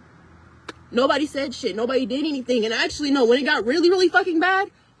for help. Nobody said shit. Nobody did anything. And actually, no, when it got really fucking bad,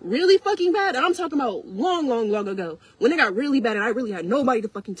 and I'm talking about long ago, when it got really bad and I really had nobody to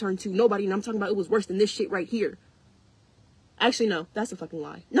fucking turn to, nobody, and I'm talking about it was worse than this shit right here. Actually, no, that's a fucking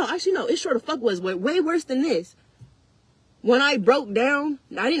lie. No, actually, no, it sure the fuck was way worse than this. When I broke down,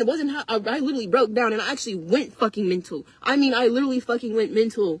 I literally broke down and I actually went fucking mental. I mean, I literally fucking went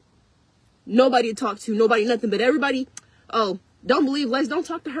mental. Nobody to talk to, nobody, nothing, but everybody, oh, don't believe Les, don't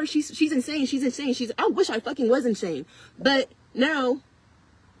talk to her, she's insane, I wish I fucking was insane. But now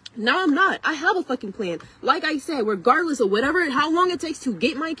I'm not. I have a fucking plan. Like I said, regardless of how long it takes to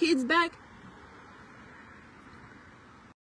get my kids back,